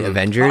in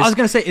Avengers. I was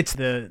gonna say it's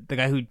the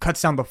guy who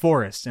cuts down the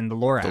forest in the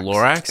Lorax. The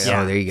Lorax?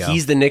 Oh, there you go.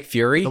 He's the Nick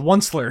Fury. The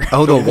Onceler.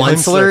 Oh, the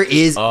Onceler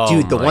is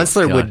dude. The my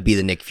Onceler God. would be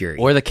the Nick Fury.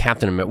 Or the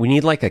Captain America. We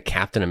need like a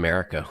Captain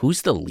America.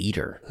 Who's the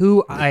leader?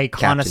 Who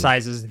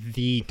iconicizes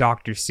the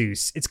Dr.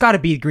 Seuss? It's got to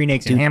be Green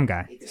Eggs and Ham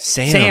guy.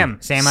 Sam. I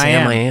am.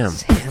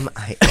 Sam,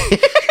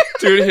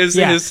 Dude, his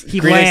he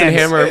Green Eggs and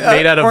lands. Ham are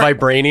made out of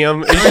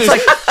vibranium. It's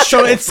like,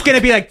 so it's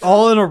gonna be like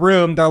all in a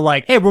room. They're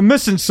like, "Hey, we're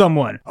missing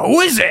someone.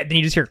 Who is it?" Then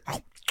you just hear,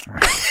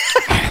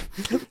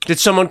 Did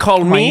someone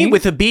call me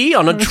with a bee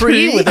on a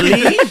tree with a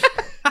leaf?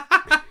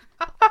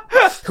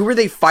 Who are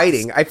they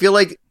fighting? I feel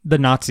like "The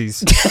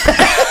Nazis,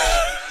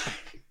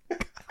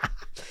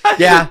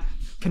 yeah.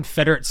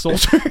 Confederate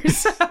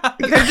soldiers."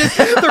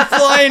 they're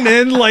flying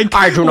in like.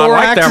 I do not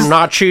like them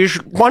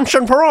Nazis once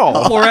and for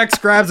all.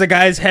 Lorax grabs a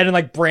guy's head and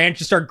like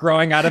branches start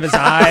growing out of his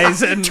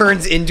eyes and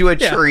Turns into a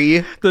tree.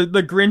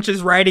 The Grinch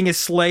is riding his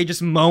sleigh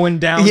just mowing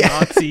down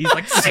Nazis.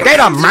 Like, Get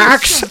him,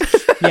 Max.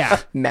 yeah.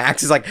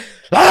 Max is like,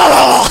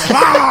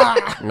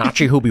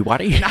 Nazi Hoobie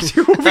Waddy.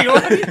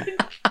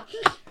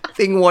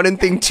 thing 1 and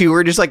thing 2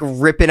 are just like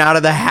ripping out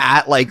of the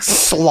hat, like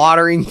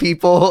slaughtering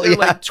people. They're Yeah.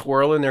 like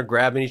twirling, they're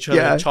grabbing each other,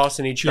 Yeah.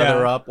 tossing each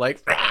other up.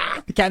 Like,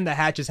 The Cat in the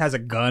Hat just has a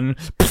gun.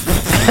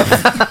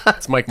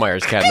 it's Mike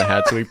Myers' Cat in the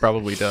Hat, so he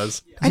probably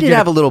does. I did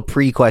have a little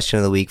pre-question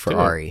of the week for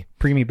Ari.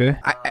 Preemie boo.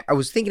 I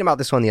was thinking about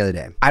this one the other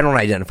day. I don't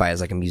identify as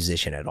like a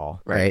musician at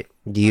all, right?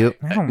 Do you?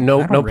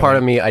 No part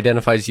of me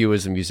identifies you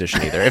as a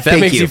musician either. If that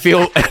Thank makes you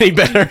feel any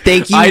better,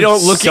 Thank you I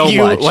don't look so at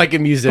you much. like a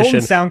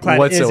musician Golden SoundCloud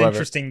whatsoever. is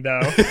interesting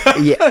though.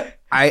 Yeah.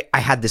 I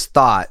had this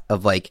thought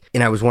of like,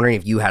 and I was wondering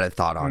if you had a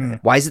thought on it.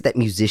 Why is it that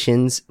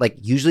musicians like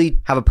usually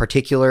have a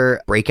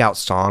particular breakout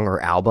song or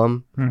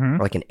album or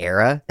like an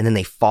era, and then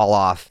they fall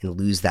off and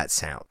lose that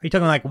sound? Are you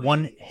talking like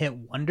one hit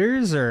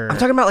wonders or? I'm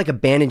talking about like a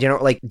band in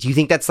general. Like, do you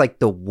think that's like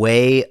the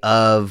way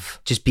of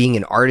just being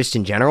an artist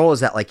in general? Is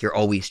that like you're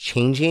always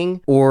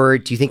changing? Or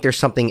do you think there's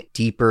something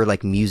deeper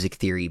like music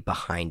theory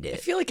behind I it?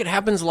 feel like it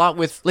happens a lot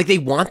with, like, they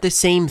want the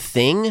same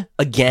thing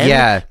again,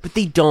 Yeah. but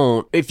they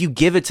don't. If you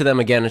give it to them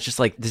again, it's just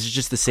like, this is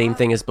just the same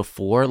thing as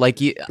before. Like,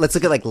 you, Let's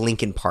look at like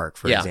Linkin Park,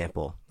 for Yeah.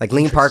 example. Like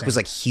Linkin Park was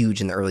like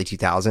huge in the early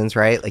 2000s,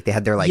 right? Like they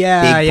had their like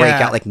Yeah, big yeah.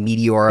 breakout, like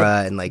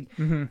Meteora and like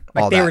all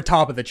Like they that. were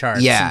top of the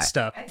charts Yeah. and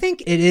stuff. I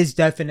think it is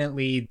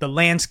definitely the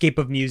landscape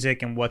of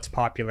music and what's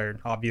popular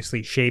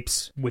obviously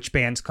shapes which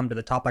bands come to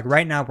the top. Like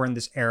right now we're in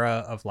this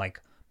era of like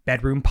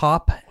bedroom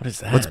pop. what is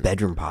that? What's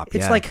bedroom pop?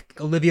 It's Yeah. like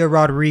Olivia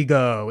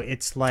Rodrigo.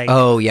 It's like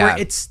Oh, yeah. where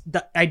it's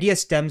the idea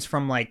stems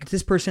from like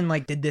this person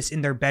like did this in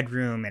their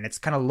bedroom and it's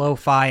kind of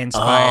lo-fi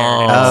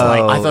inspired. And it's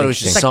like, I thought it was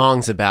just interesting.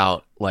 songs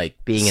about, like,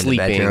 being in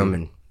sleeping. the bedroom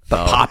and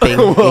popping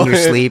in your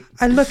sleep.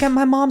 I look at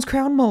my mom's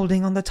crown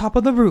molding on the top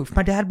of the roof.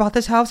 My dad bought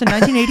this house in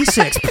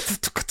 1986.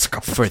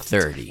 for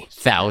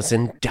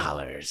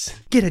 $30,000.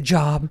 Get a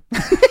job.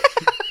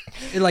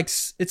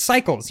 It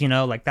cycles, you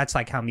know, like that's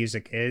like how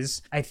music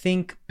is. I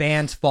think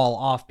bands fall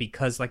off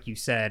because, like you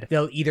said,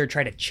 they'll either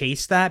try to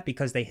chase that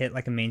because they hit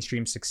like a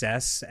mainstream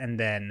success and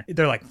then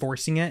they're like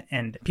forcing it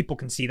and people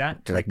can see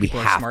that. They're like, we people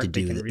are have smart, to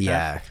they do can that. read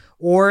Yeah. that.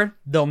 Or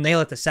they'll nail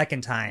it the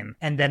second time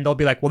and then they'll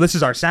be like, well, this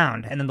is our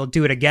sound. And then they'll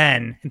do it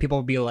again and people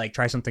will be like,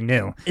 try something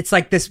new. It's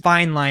like this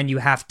fine line. You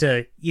have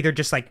to either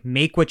just like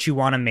make what you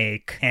want to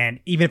make. And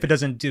even if it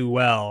doesn't do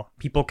well,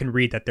 people can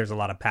read that there's a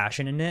lot of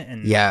passion in it.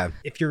 And Yeah.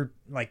 if you're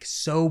like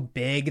so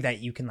big that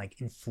you can like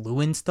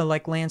influence the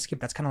like landscape,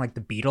 that's kind of like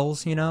the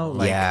Beatles, you know?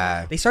 Like,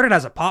 Yeah. they started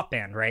as a pop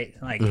band, right?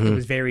 Like it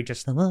was very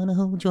just, I wanna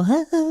hold your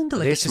hand. Like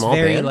they a it's just small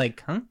very band?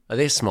 like, huh? Are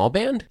they a small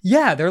band?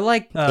 Yeah, they're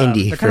like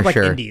Indie, they're kind for of like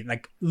sure. indie,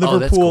 like that's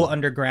Liverpool cool.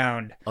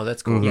 underground. Oh,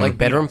 that's cool. Like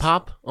bedroom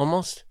pop,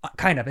 almost?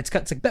 Kind of. It's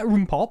like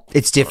bedroom pop.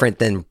 It's different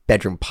than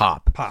bedroom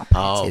pop. Pop.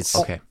 It's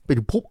okay.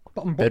 bedroom pop.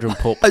 Bedroom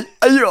pop. Okay.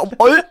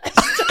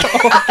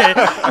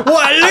 Well,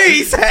 at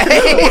least.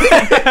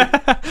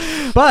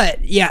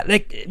 But yeah,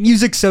 like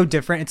music's so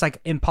different. It's like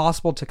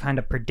impossible to kind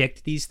of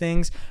predict these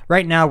things.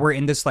 Right now, we're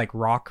in this like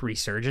rock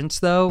resurgence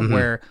though,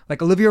 where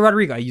like Olivia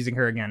Rodrigo, using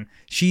her again,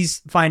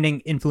 she's finding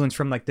influence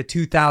from like the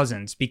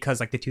 2000s because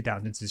like the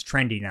 2000s is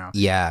trendy now.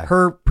 Yeah.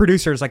 Her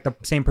producer is like the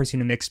same person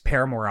who mixed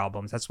Paramore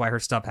albums. That's why her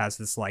stuff has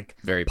this like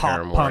Very pop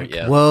Paramore, punk.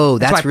 yeah. Whoa,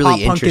 that's why really pop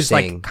punk is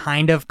interesting. like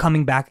kind of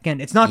coming back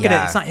again. It's not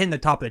Yeah. it's not hitting the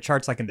top of the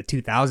charts like in the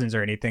 2000s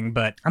or anything,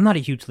 but I'm not a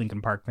huge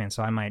Linkin Park fan,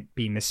 so I might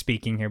be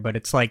misspeaking here, but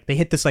it's like they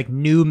hit this like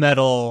new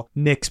metal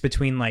mix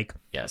between like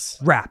Yes.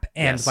 rap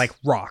and Yes. like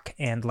rock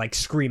and like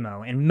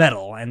screamo and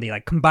metal, and they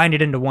like combined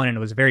it into one and it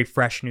was a very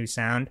fresh new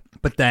sound.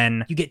 But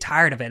then you get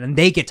tired of it and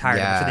they get tired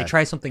of it, so Yeah. they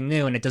try something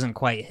new and it doesn't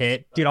quite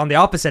hit. Dude, on the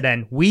opposite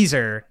end,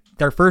 Weezer,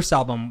 their first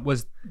album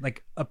was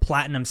like a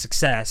platinum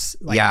success,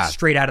 like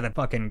straight out of the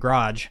fucking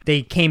garage.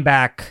 They came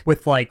back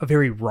with like a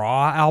very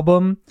raw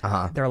album.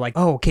 They're like,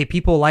 oh, okay,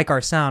 people like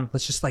our sound.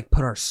 Let's just like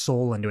put our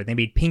soul into it. They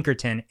made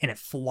Pinkerton and it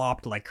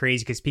flopped like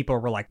crazy because people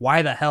were like,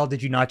 why the hell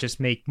did you not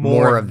just make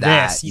more of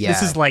that? this? Yeah.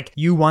 This is like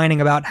you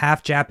whining about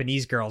half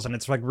Japanese girls and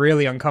it's like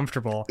really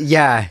uncomfortable.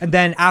 Yeah. And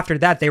then after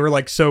that, they were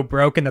like so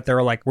broken that they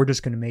were like, we're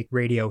just going to make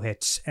radio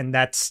hits. And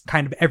that's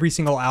kind of every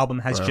single album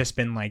has just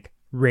been like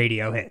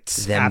radio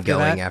hits. Them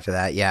going after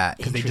that. Yeah.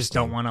 Because they just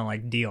don't want to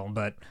like deal.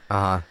 But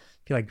I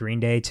feel like Green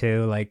Day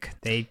too, like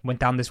they went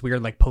down this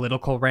weird like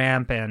political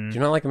ramp. And Do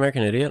you not like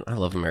American Idiot? I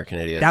love American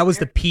Idiot. that was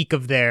the peak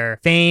of their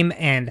fame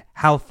and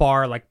how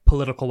far like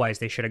political wise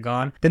they should have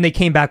gone. Then they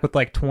came back with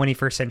like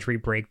 21st Century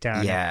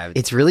Breakdown. Yeah,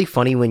 it's really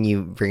funny when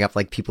you bring up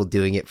like people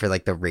doing it for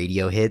like the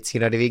radio hits, you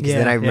know what I mean? Because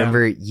then I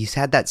remember you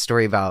had that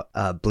story about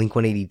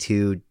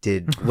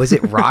Blink-182 was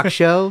it Rock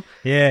Show?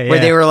 Yeah, where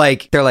they're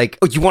like,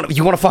 oh, you want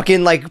a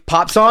fucking like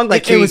pop song?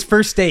 Like it was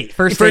First Date.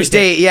 First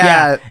Date,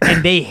 yeah.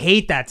 And they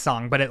hate that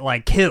song, but it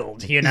like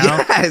killed, you know?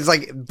 Yeah, it's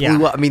like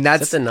blew up. I mean,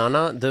 that's is that the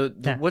Nana?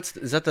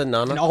 Is that the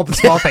Nana? And all the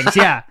small things,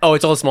 yeah. Oh,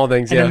 it's all the small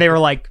things, and then they were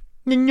like,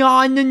 no,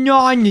 like,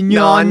 yeah,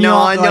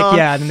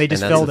 and then they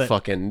just filled it.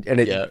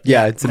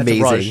 It's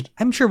amazing. Rushed.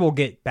 I'm sure we'll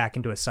get back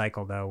into a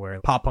cycle though,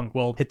 where pop punk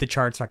will hit the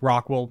charts, like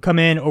rock will come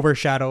in,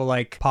 overshadow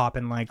like pop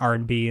and like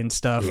R&B and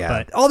stuff. Yeah.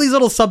 But all these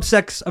little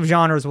subsects of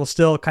genres will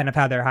still kind of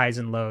have their highs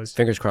and lows.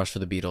 Fingers crossed for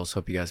the Beatles.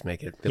 Hope you guys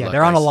make it. Good luck,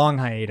 they're on a guys. long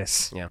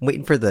hiatus. Yeah.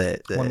 Waiting for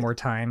the One more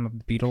time of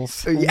the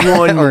Beatles.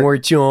 One more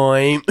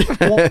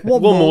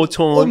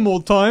time. One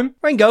more time.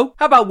 Ringo,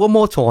 how about one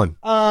more time?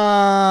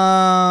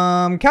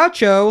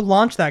 Cacho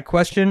launched that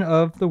question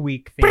of the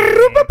week thing.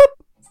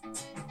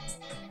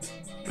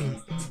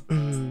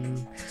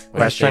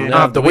 Question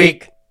of the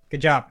week.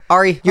 Good job.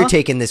 Ari, you're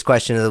taking this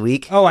question of the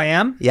week. Oh, I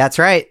am? Yeah, that's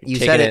right. You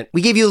Taking said it. it.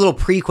 We gave you a little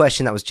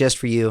pre-question that was just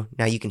for you.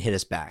 Now you can hit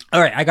us back.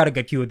 All right, I got a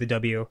good cue with the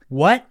W.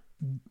 What?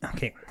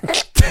 Okay.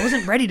 I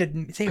wasn't ready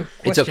to say a question.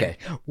 It's okay.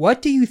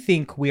 What do you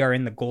think we are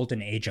in the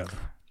golden age of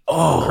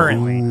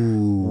currently?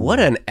 What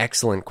an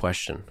excellent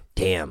question.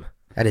 Damn.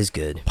 That is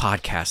good.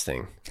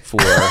 Podcasting for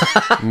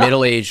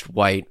middle-aged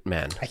white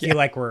men. I feel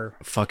like we're...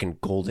 Fucking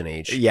golden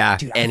age. Yeah.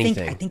 Dude,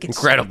 Anything. I think it's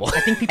incredible.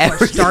 I think people are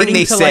Everything starting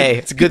they to say.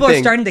 like... It's a good people thing.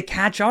 are starting to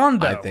catch on,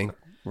 though. I think.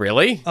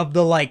 Really? Of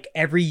the like,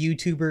 every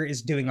YouTuber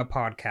is doing a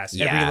podcast.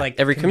 Yeah.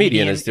 Every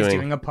comedian is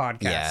doing a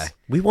podcast. Yeah.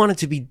 We want it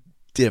to be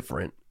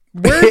different.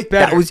 We're better.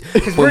 That was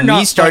when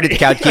we started the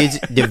funny. Couch Kids.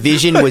 The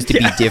vision was to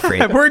be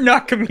different. We're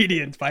not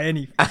comedians by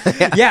any.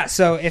 Yeah,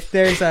 so if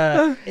there's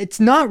it's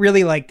not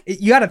really like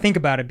you got to think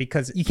about it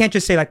because you can't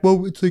just say like,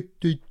 well, it's like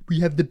we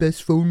have the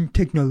best phone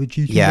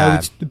technology. So Yeah.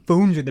 now the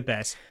phones are the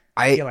best.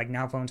 I I feel like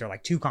now phones are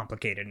like too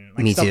complicated and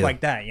like Me stuff too.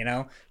 like that. You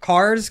know,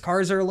 cars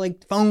are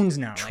like phones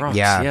now. Like, Trucks.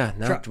 Yeah. Yeah.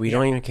 No, Truck- we yeah.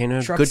 don't even can't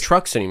have Trucks- good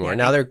trucks anymore. yeah,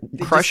 Now they're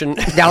crushing.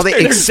 now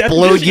they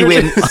explode you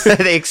in.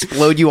 They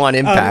explode you on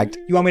impact.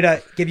 you want me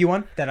to give you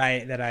one that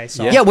I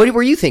saw? Yeah. What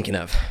were you thinking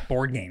of?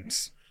 Board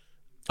games.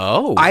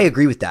 Oh. I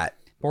agree with that.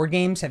 Board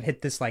games have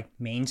hit this like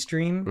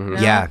mainstream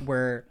now, Yeah.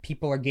 where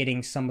people are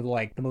getting some of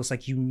like the most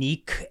like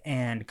unique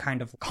and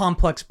kind of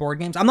complex board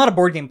games. I'm not a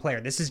board game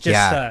player. This is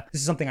just this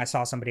is something I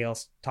saw somebody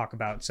else talk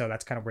about, so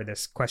that's kind of where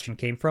this question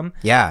came from.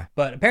 Yeah.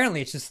 But apparently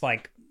it's just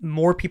like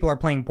more people are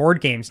playing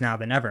board games now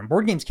than ever. And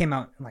board games came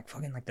out in like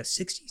fucking like the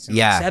 60s and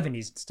Yeah. the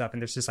 70s and stuff.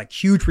 And there's just like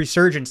huge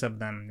resurgence of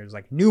them. There's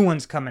like new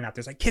ones coming out.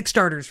 There's like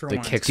Kickstarters for the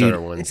ones. Kickstarter Dude,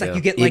 ones. It's like yeah.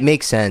 you get like It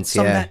makes sense.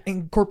 some Yeah. that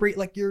incorporate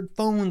like your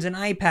phones and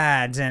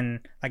iPads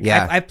and like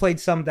Yeah. I've played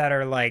some that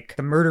are like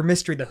the murder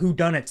mystery, the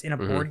whodunits in a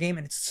board game,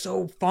 and it's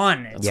so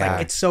fun. It's Yeah.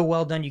 like it's so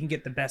well done. You can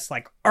get the best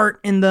like art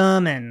in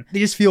them, and they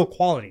just feel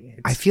quality.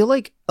 I feel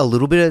like a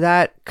little bit of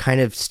that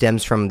kind of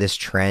stems from this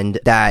trend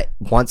that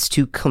wants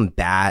to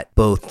combat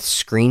both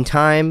screen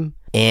time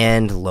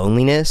and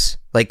loneliness.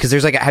 Like, because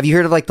there's like, have you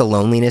heard of like the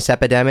loneliness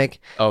epidemic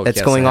that's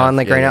yes, going I have. on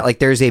like Yeah, right yeah. now? Like,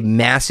 there's a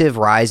massive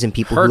rise in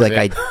people Heard who of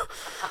like it.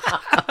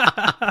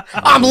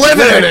 I'm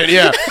living it.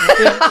 Yeah.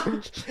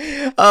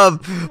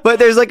 But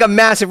there's like a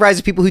massive rise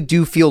of people who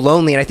do feel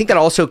lonely, and I think that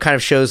also kind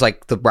of shows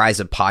like the rise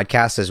of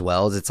podcasts as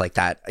well. Is it's like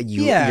that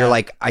you're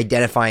like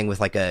identifying with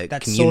like a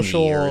that community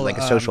social or like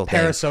a social thing.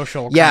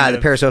 parasocial. Yeah, kind the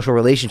of- parasocial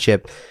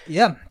relationship.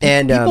 Yeah,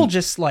 And, people um,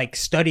 just like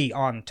study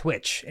on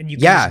Twitch, and you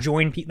can Yeah. just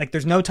join people. Like,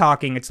 there's no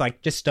talking. It's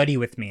like just study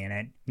with me, and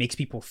it makes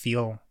people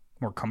feel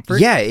more comfort.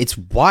 Yeah, it's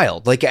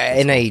wild. Like,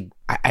 and I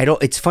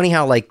don't. It's funny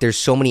how like there's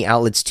so many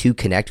outlets to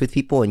connect with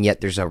people, and yet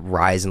there's a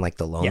rise in like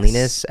the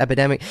loneliness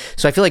epidemic.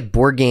 So I feel like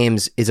board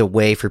games is a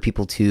way for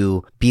people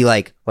to be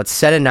like, let's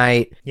set a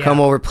night, come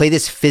over, play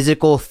this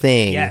physical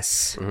thing.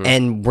 Yes.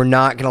 And we're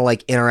not gonna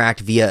like interact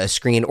via a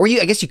screen, or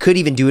I guess you could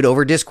even do it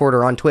over Discord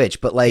or on Twitch.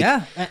 But like,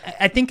 Yeah,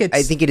 I think it's.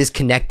 I think it is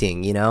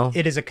connecting. You know.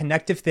 it is a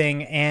connective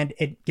thing, and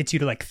it gets you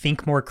to like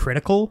think more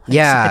critical.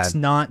 Yeah. it's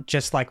not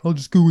just like I'll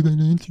just go with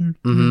an answer.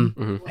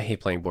 I hate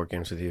playing board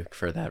games with you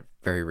for that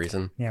very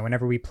reason. Yeah,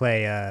 whenever we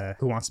play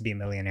Who Wants to Be a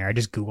Millionaire, I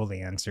just Google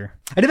the answer.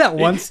 I did that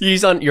once. You're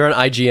on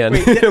IGN.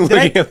 Wait,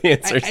 looking at the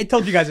answers. I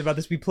told you guys about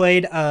this. We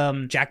played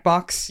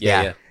Jackbox.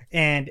 yeah.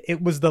 and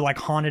it was the like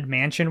Haunted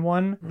Mansion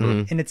one.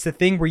 And it's the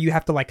thing where you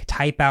have to like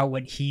type out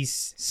what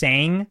he's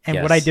saying.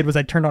 And what I did was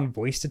I turned on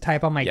voice to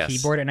type on my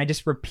keyboard, and I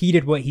just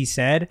repeated what he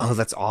said. Oh,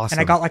 that's awesome.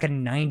 And I got like a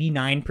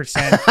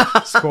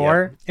 99%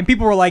 score. And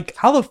people were like,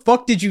 how the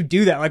fuck did you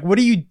do that? Like, what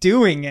are you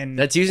doing? And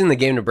That's using the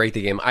game to break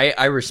the game.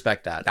 I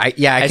respect that. I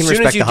can as soon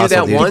respect as you the do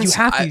hustle, that dude. once, you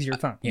have to use your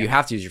phone. You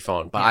have to use your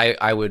phone. But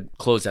I would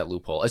close that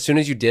loophole. As soon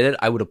as you did it,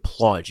 I would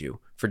applaud you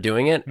for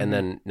doing it, and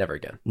then never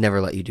again. Never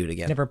let you do it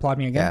again. Never applaud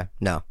me again?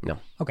 Yeah. No.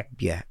 Okay.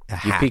 Yeah. A You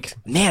hack. peaked.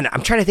 Man,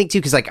 I'm trying to think too,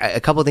 because like a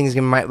couple of things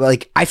in my mind,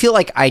 like I feel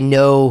like I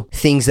know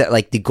things that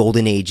like the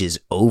golden age is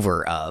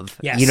over of.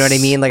 Yes. You know what I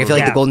mean? Like I feel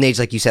like Yeah. the golden age,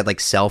 like you said, like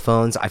cell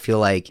phones, I feel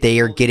like they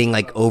are getting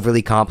like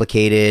overly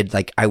complicated.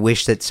 Like I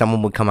wish that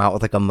someone would come out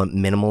with like a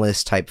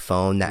minimalist type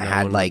phone that No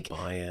had one like would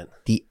buy it.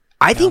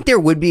 I think there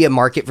would be a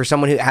market for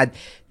someone who had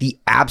the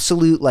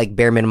absolute like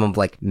bare minimum of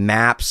like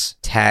maps,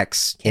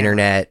 text,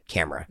 internet,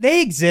 camera.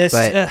 They exist.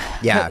 But,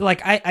 yeah.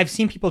 Like I've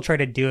seen people try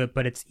to do it,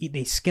 but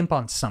they skimp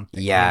on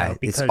something. Yeah, you know,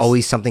 it's because-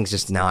 always something's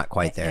just not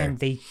quite there. And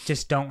they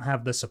just don't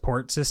have the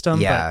support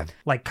system. Yeah. But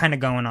like kind of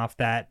going off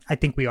that, I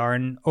think we are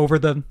over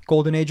the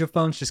golden age of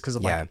phones just because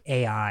of Yeah. like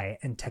AI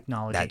and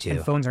technology. That too.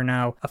 And phones are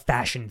now a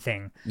fashion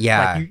thing.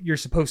 Yeah. Like you're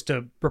supposed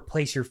to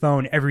replace your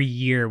phone every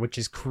year, which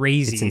is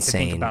crazy. It's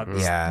insane. To think about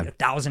this Yeah.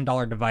 $1,000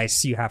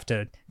 device. You have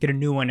to get a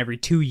new one every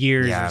 2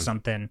 years Yeah. or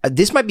something.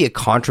 This might be a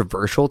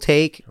controversial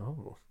take.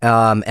 Oh.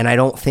 And I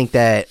don't think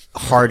that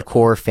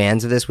hardcore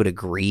fans of this would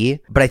agree,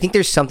 but I think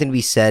there's something to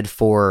be said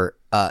for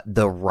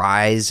the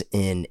rise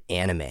in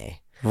anime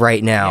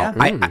right now.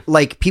 Yeah. I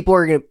like people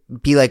are gonna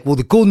be like, well,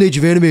 the golden age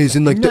of anime is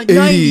in like the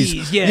 90s.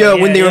 80s. Yeah,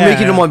 when they were yeah.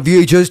 making them on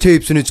VHS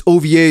tapes and it's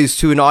OVAs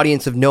to an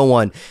audience of no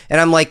one. And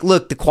I'm like,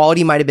 look, the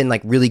quality might have been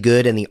like really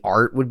good and the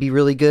art would be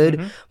really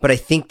good, but I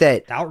think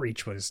that The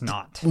outreach was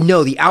not.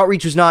 no, the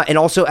outreach was not, and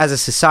also as a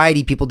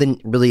society, people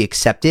didn't really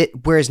accept it.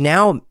 Whereas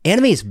now,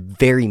 anime is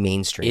very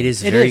mainstream. It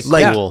is It very is,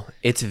 cool.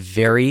 It's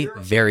very,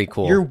 very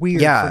cool. You're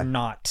weird Yeah. for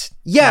not.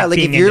 Yeah, not like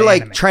if being you're into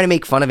like anime. trying to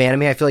make fun of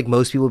anime, I feel like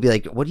most people would be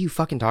like, "What are you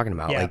fucking talking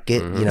about?" Yeah. Like,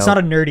 get you know, It's not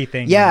a nerdy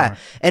thing. yeah. anymore.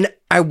 And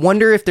I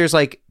wonder if there's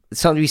like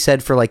something to be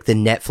said for like the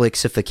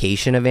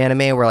Netflixification of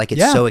anime, where like it's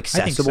Yeah, so I think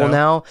accessible so.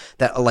 now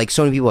that like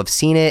so many people have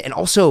seen it, and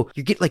also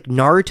you get like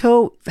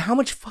Naruto. How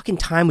much fucking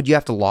time would you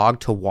have to log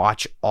to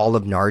watch all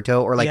of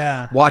Naruto or like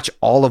Yeah. watch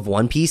all of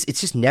One Piece?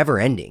 It's just never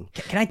ending.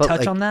 Can I But, touch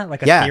like, on that?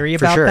 Like a yeah, theory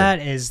for about sure. that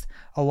is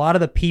a lot of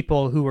the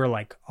people who were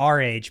like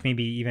our age,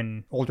 maybe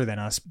even older than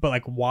us, but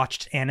like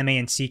watched anime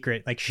in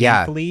secret, like Yeah.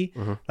 shamefully,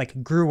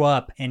 like grew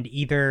up and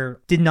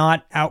either did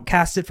not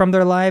outcast it from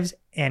their lives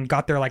and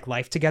got their like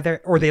life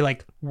together, or they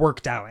like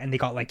worked out and they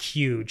got like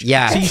huge.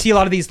 Yeah. So you see a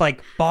lot of these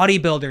like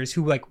bodybuilders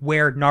who like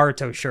wear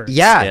Naruto shirts.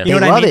 Yeah, Yeah. You know they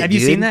what I love mean? it, Have you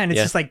dude. seen that? And it's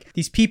Yeah. just like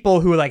these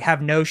people who like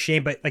have no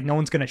shame, but like no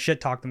one's gonna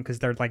shit talk them because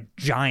they're like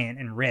giant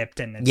and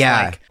ripped. And it's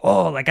Yeah. like,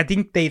 oh, like I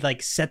think they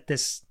like set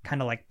this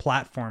kind of like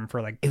platform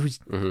for like It was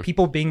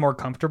people being more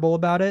comfortable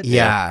about it.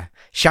 Yeah.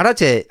 Shout out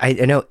to I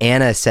know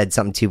Anna said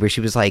something too where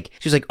she was like,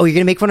 oh, you're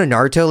gonna make fun of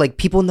Naruto? Like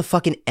people in the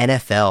fucking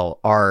NFL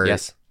are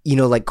Yes. you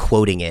know, like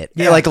quoting it,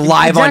 Yeah, like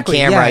live exactly.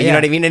 on camera. Yeah, You know yeah.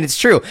 what I mean? And it's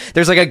true.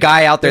 There's like a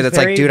guy out there There's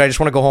that's very- like, dude, I just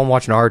want to go home and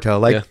watch Naruto.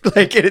 Like,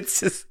 like it's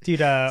just Dude,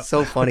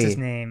 so funny. What's his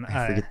name?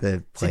 I forget the is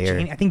it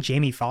player. I think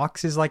Jamie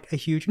Foxx is like a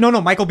huge. No,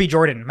 Michael B.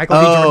 Jordan. Michael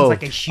B. Oh. Jordan's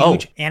like a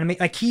huge anime.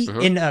 Like he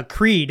in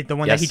Creed, the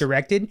one that he Yes.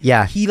 directed.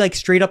 Yeah. he like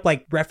straight up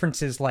like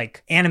references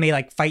like anime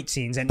like fight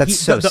scenes, and That's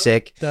so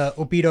sick. The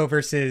Obito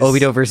versus he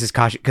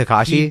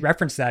Kakashi.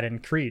 referenced that in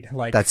Creed.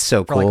 Like That's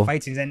so for cool. like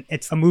fight scenes, and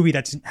it's a movie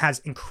that has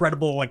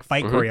incredible like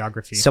fight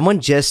choreography. Someone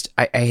just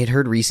I had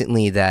heard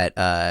recently that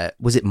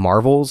was it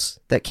Marvels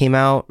that came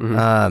out?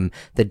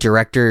 The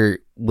director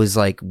was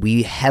like,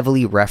 we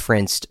heavily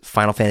referenced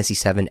Final Fantasy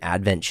VII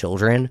Advent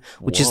Children,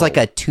 which is like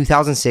a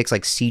 2006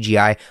 like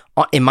CGI,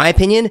 in my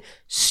opinion,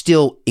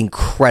 still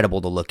incredible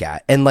to look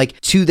at. And like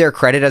to their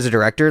credit as a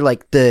director,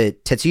 like the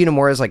Tetsuya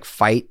Nomura's like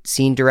fight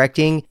scene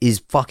directing is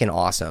fucking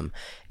awesome.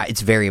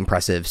 It's very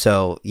impressive.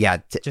 So yeah,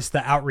 Just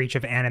the outreach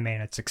of anime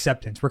and its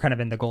acceptance. We're kind of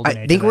in the golden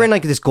age. I think of we're in that.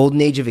 like this golden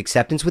age of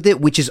acceptance with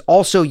it, which is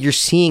also you're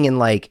seeing in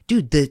like,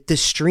 dude, the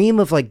stream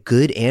of like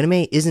good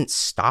anime isn't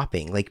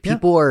stopping. Like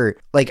people are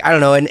like, I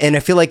don't know, and I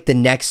feel like the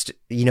next,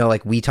 you know,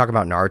 like we talk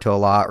about Naruto a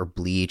lot or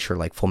Bleach or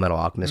like Full Metal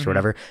Alchemist or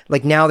whatever.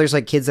 Like now there's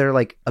like kids that are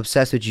like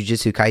obsessed with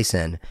Jujutsu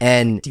Kaisen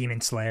and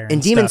Demon Slayer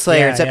Demon stuff. Slayer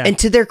Yeah, and stuff. yeah. And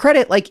to their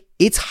credit, like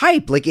it's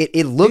hype. Like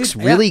it looks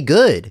Dude, really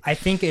good. I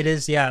think it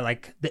is,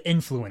 like the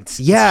influence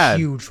is Yeah.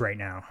 huge right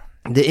now.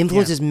 The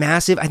influence is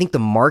massive. I think the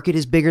market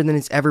is bigger than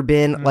it's ever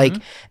been. Like,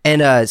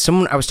 and I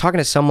was talking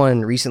to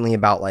someone recently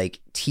about like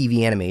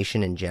TV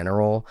animation in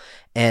general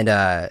and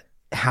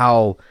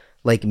how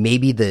like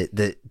maybe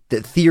the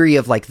the theory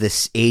of like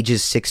this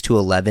ages 6 to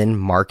 11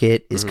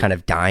 market is kind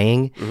of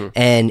dying.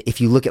 And if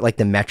you look at like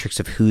the metrics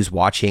of who's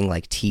watching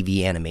like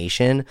TV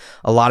animation,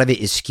 a lot of it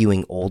is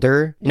skewing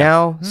older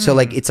now. So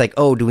like it's like,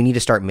 oh, do we need to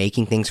start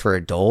making things for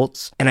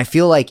adults? And I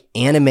feel like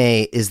anime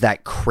is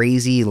that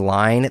crazy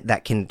line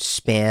that can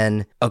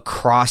span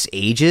across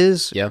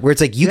ages, where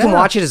it's like you can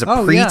watch it as a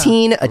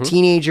preteen, a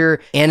teenager,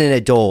 and an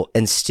adult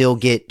and still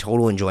get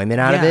total enjoyment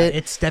out of it.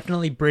 It's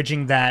definitely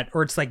bridging that,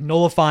 or it's like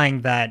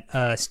nullifying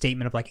that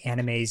statement of like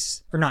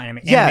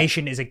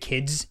animation is a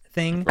kid's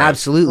thing.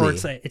 Absolutely.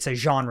 Or it's a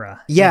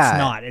genre. Yeah. It's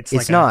not.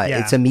 It's not.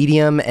 It's a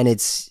medium, and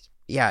it's,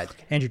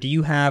 Andrew, do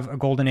you have a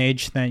golden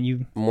age that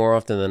you... More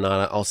often than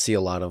not, I'll see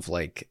a lot of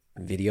like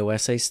video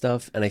essay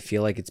stuff, and I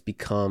feel like it's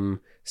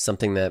become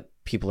something that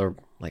people are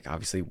like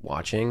obviously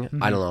watching.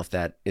 I don't know if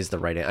that is the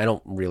right... I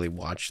don't really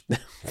watch them,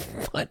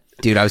 but...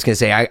 Dude, I was going to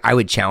say, I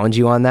would challenge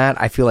you on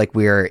that. I feel like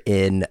we're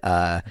in,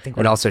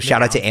 and also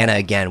shout out to Anna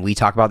again. We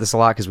talk about this a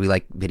lot because we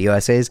like video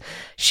essays.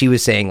 She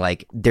was saying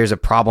like, there's a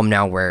problem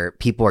now where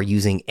people are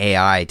using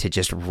AI to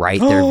just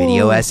write their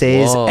video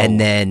essays and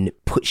then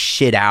put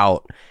shit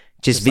out.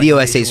 Just video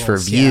like essays for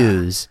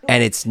views,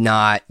 and it's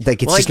not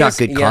like it's not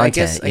good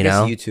content. I guess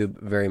YouTube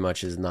very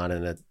much is not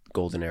in a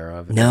golden era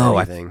of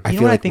anything. I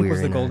feel like I think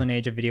was the golden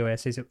age of video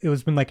essays. It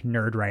was when like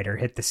Nerd Writer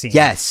hit the scene.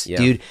 Yes,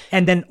 dude.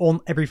 And then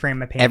every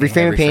frame of painting. Every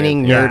frame of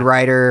painting, Nerd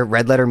Writer,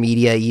 Red Letter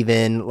Media,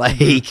 even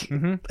like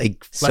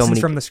like so Lessons many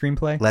from the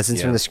Screenplay.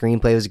 Lessons from the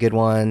Screenplay was a good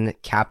one.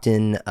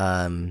 Captain.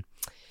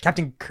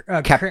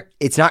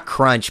 It's not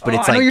Crunch, but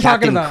it's like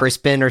Captain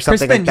Crispin or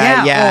something like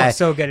that. Yeah,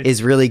 so good.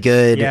 Is really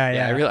good.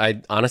 Yeah.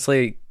 I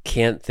honestly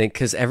can't think,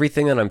 because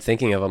everything that I'm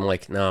thinking of, I'm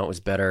like, no, it was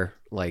better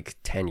like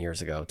 10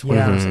 years ago,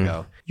 20 years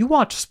ago. You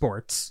watch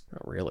sports.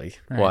 Not really.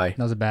 Right. Why?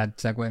 That was a bad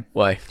segue.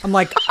 Why? I'm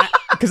like,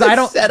 because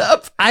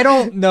I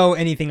don't know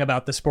anything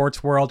about the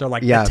sports world or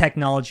like the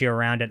technology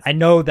around it. I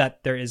know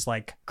that there is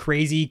like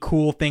crazy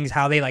cool things,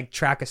 how they like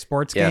track a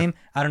sports game.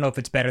 I don't know if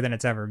it's better than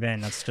it's ever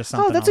been. That's just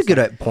something. Oh, that's a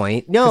good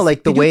point. No,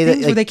 like the way that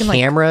like, they can,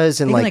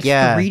 cameras and like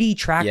 3D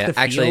track the field.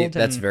 Actually,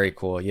 that's very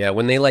cool. Yeah,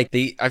 when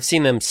they I've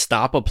seen them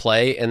stop a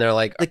play and they're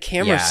like, the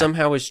camera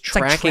somehow is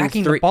tracking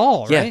the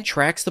ball, right? Yeah,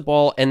 tracks the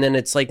ball, and then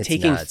it's like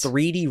taking nuts.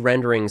 3D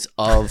renderings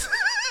of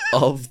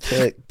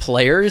the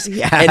players, and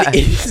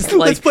it's like,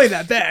 let's play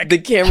that back. The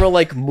camera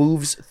like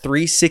moves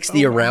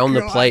 360 around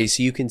the play,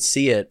 so you can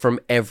see it from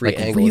every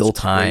angle. Real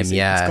time.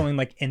 Yeah, it's going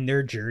like in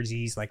their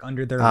jerseys, like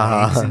under their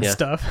legs and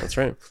stuff. That's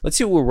right. Let's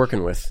see what we're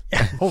working with.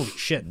 Holy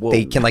shit! Whoa.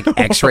 They can like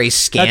X-ray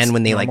scan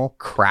when they like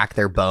crack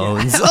their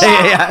bones.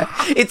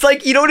 It's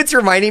like, you know what it's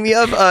reminding me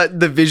of?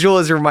 The visual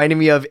is reminding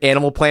me of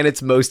Animal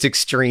Planet's Most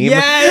Extreme.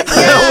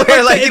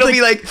 Where like it'll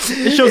be like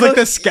it shows like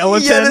the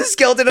skeleton. Yeah, the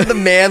skeleton of the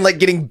man like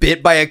getting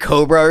bit by a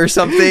cobra or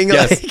something.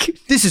 Like,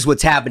 this is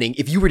what's happening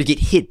if you were to get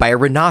hit by a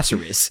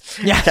rhinoceros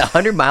at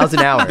 100 miles an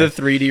hour. The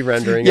 3D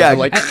rendering. Yeah,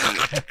 like,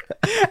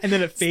 and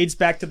then it fades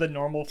back to the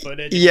normal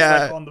footage.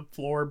 Yeah, like on the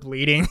floor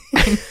bleeding.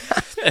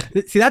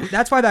 See,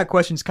 that's why that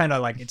question's kind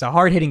of like, it's a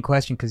hard hitting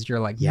question, because you're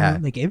like,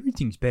 like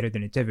everything's better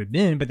than it's ever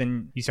been, but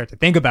then you start to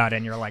think about it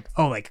and you're like,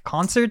 oh, like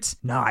concerts?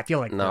 No, I feel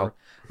like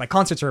like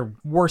concerts are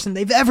worse than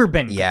they've ever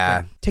been.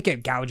 Yeah,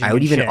 ticket gouging. I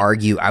would even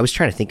argue. I was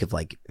trying to think of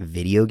like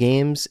video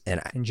games, and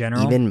in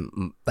general,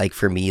 even like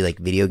for me, like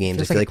video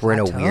games, I feel like we're in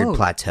a weird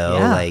plateau.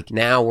 Yeah. Like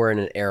now we're in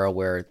an era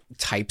where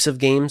types of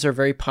games are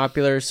very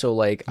popular. So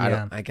like I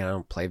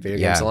don't play video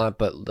games a lot,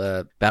 but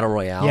the battle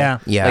royale,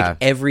 like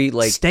every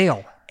like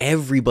stale.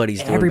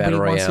 Everybody's doing battle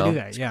royale. Wants to do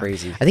that. It's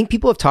crazy. I think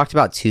people have talked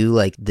about too,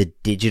 like the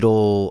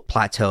digital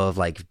plateau of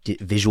like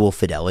visual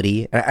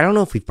fidelity. I don't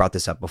know if we've brought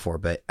this up before,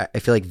 but I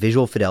feel like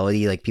visual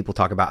fidelity, like people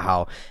talk about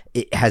how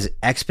it has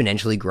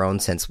exponentially grown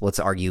since, let's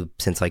argue,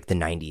 since like the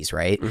 90s,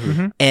 right?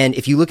 And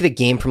if you look at a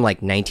game from like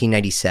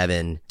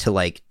 1997 to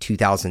like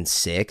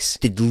 2006,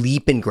 the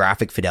leap in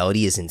graphic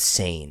fidelity is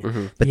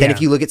insane. But then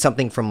if you look at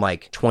something from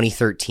like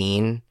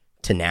 2013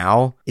 to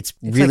now, it's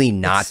really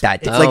like, not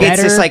that different. Like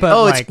it's just like,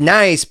 oh, like, it's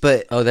nice,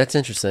 but that's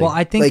interesting. Well,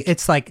 I think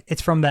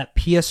it's from that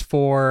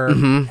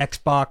PS4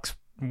 Xbox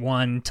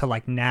One to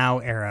like now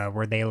era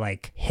where they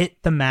like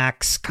hit the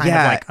max kind of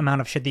like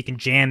amount of shit that you can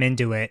jam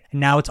into it. And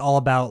now it's all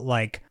about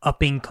like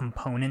upping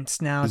components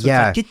now. So it's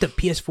like, get the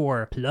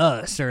PS4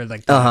 Plus or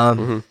like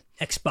the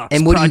Xbox.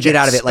 And what do you get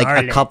out of it? Scarlet.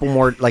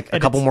 Like a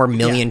couple more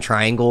million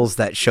triangles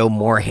that show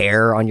more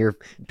hair on your.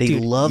 They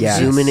love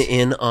zooming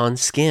in on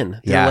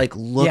skin. They're like,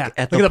 look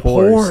at the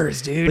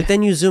pores, dude. But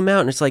then you zoom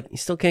out and it's like, you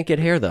still can't get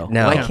hair though.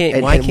 No.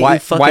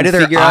 Why do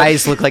their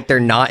eyes look like they're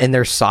not in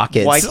their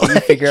sockets? Why can't you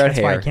figure out hair?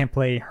 That's why I can't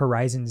play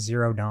Horizon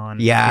Zero Dawn.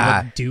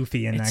 Yeah, they look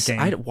doofy in that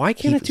game. Why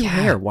can't it do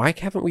hair? Why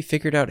haven't we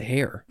figured out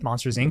hair?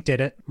 Monsters Inc.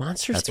 did it.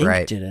 Monsters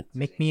Inc. did it.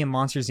 Make me a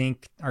Monsters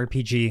Inc.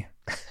 RPG.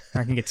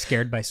 I can get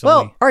scared by Sully.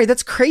 Well, all right,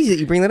 that's crazy that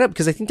you bring that up,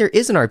 because I think there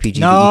is an RPG that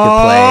you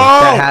could play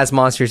that has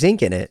Monsters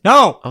Inc. in it.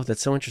 No. Oh,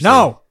 that's so interesting.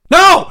 No.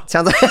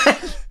 Sounds like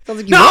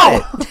you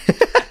want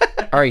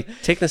it. All right,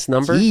 take this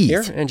number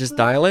here and just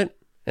dial it,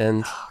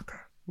 and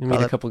you meet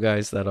a couple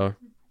guys that'll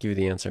give you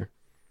the answer.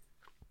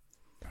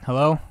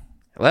 Hello?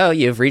 Well,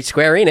 you've reached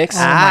Square Enix. Oh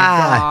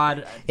my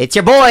god. It's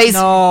your boys.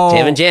 No.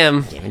 Tim and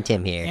Jim. Tim and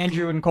Tim here.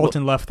 Andrew and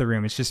Colton left the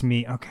room. It's just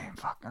me. Okay,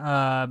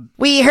 fuck.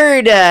 We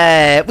heard,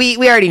 we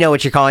already know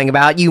what you're calling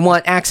about. You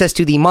want access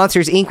to the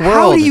Monsters, Inc. world.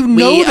 How do you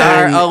know We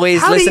that? are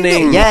always How do you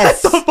listening. know-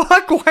 Yes. What the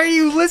fuck? Why are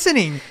you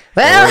listening?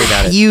 worry about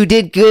Well, it. you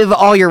did give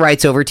all your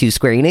rights over to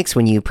Square Enix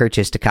when you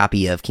purchased a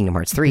copy of Kingdom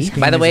Hearts 3.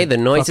 By the He's way, a the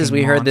noises fucking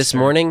we heard this monster.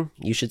 morning,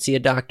 you should see a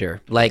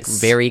doctor. Like,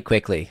 very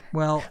quickly.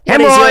 Well, What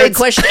is your Hemorrhoids.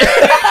 question?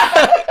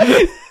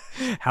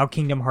 how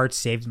Kingdom Hearts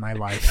saved my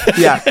life.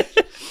 Yeah.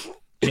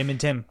 Jim and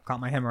Tim caught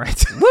my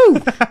hemorrhoids. Woo.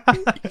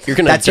 You're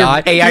gonna That's your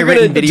die. AI You're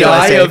written gonna video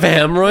die essay. of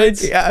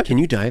hemorrhoids. Yeah. Can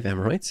you die of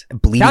hemorrhoids?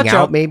 Bleeding Gaucho.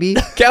 out, maybe?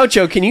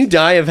 Gaucho, can you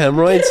die of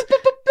hemorrhoids?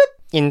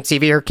 In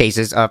severe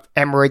cases of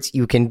hemorrhoids,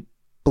 you can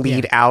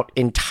bleed out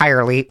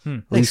entirely.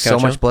 Lose Thanks, so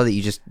Gaucho. much blood that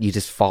you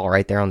just fall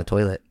right there on the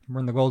toilet. We're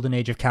in the golden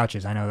age of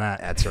couches. I know that.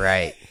 That's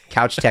right.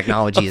 Couch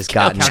technology has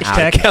gotten Couch out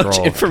tech. of control.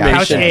 Couch information.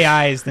 Couch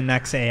AI is the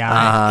next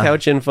AI.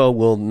 Couch info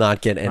will not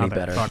get any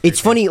better. Motherfucker.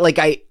 It's funny, like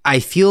I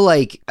feel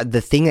like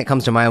the thing that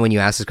comes to mind when you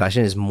ask this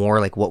question is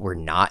more like what we're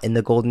not in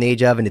the golden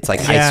age of, and it's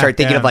like I Yeah, start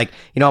thinking yeah. of like,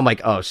 you know, I'm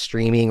like, oh,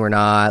 streaming we're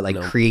not, like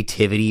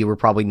creativity we're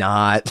probably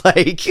not,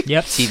 like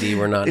Yep. TV,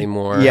 we're not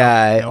anymore.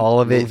 yeah, all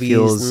of it Movies,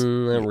 feels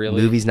not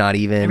really. movies not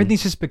even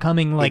Everything's just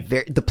becoming like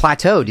the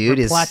plateau, dude,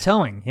 is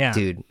plateauing. Yeah.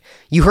 dude.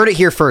 You heard it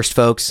here first,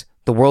 folks.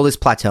 The world is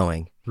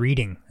plateauing.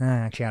 Reading.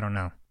 Actually, I don't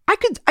know.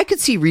 I could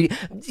see reading.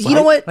 You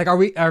know what? Like,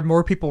 are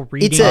more people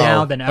reading It's a-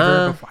 now than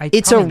ever before?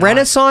 It's a Probably not.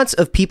 renaissance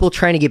of people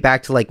trying to get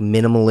back to like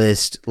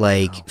minimalist,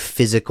 like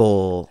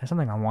physical. That's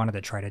something I wanted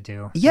to try to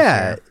do. this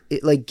Yeah, year.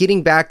 like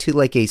getting back to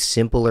like a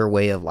simpler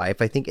way of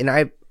life. I think, and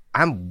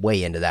I'm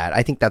way into that.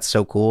 I think that's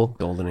so cool.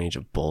 Golden age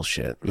of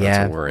bullshit. That's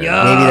Yeah. what we're in.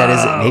 Yeah. Maybe that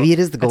is. Maybe it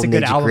is the That's a golden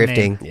good age of album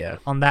name. grifting. Yeah.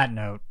 On that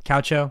note,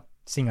 Coucho,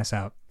 sing us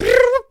out.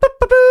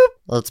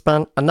 Let's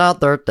spend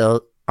another day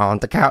on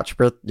the couch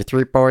with the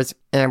three boys,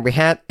 and we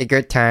had a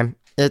good time.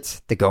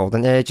 It's the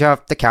golden age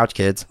of the couch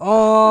kids.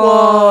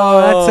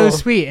 Oh, that's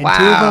so sweet. And two of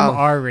Wow. them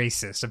are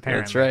racist,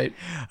 apparently. That's right.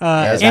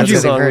 That's Andrew,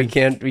 what Song,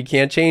 heard. we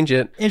can't change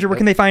it. Andrew, where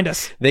can they find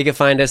us? They can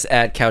find us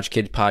at Couch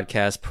Kids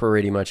Podcast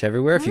pretty much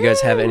everywhere. If you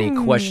guys have any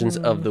questions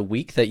of the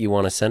week that you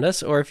want to send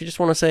us, or if you just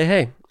want to say,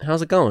 hey,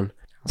 how's it going?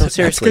 No,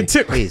 seriously. That's good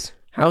too. Please,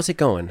 How's it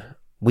going?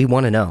 we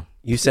want to know.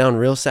 You sound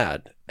real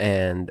sad,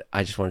 and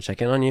I just want to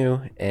check in on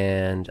you,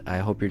 and I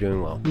hope you're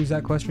doing well. Who's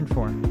that question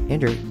for?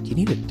 Andrew, do you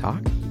need to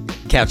talk?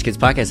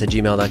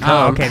 CouchKidsPodcast@gmail.com.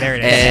 Oh, okay, there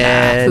it is.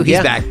 And He's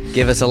back.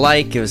 Give us a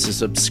like, give us a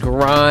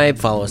subscribe,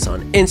 follow us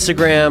on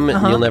Instagram.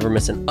 You'll never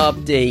miss an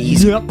update.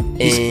 Yep.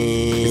 And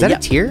Is that a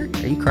tear?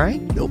 Are you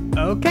crying? Nope.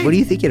 Okay. What are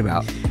you thinking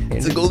about?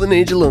 It's a golden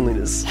age of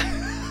loneliness.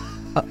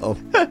 Uh-oh.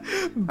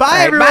 Bye,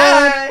 everyone.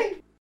 Bye.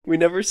 We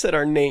never said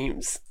our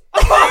names.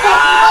 Are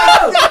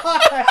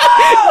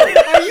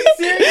you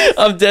serious?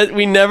 I'm dead.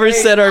 We never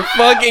said our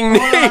fucking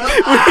name.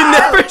 We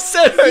never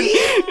said our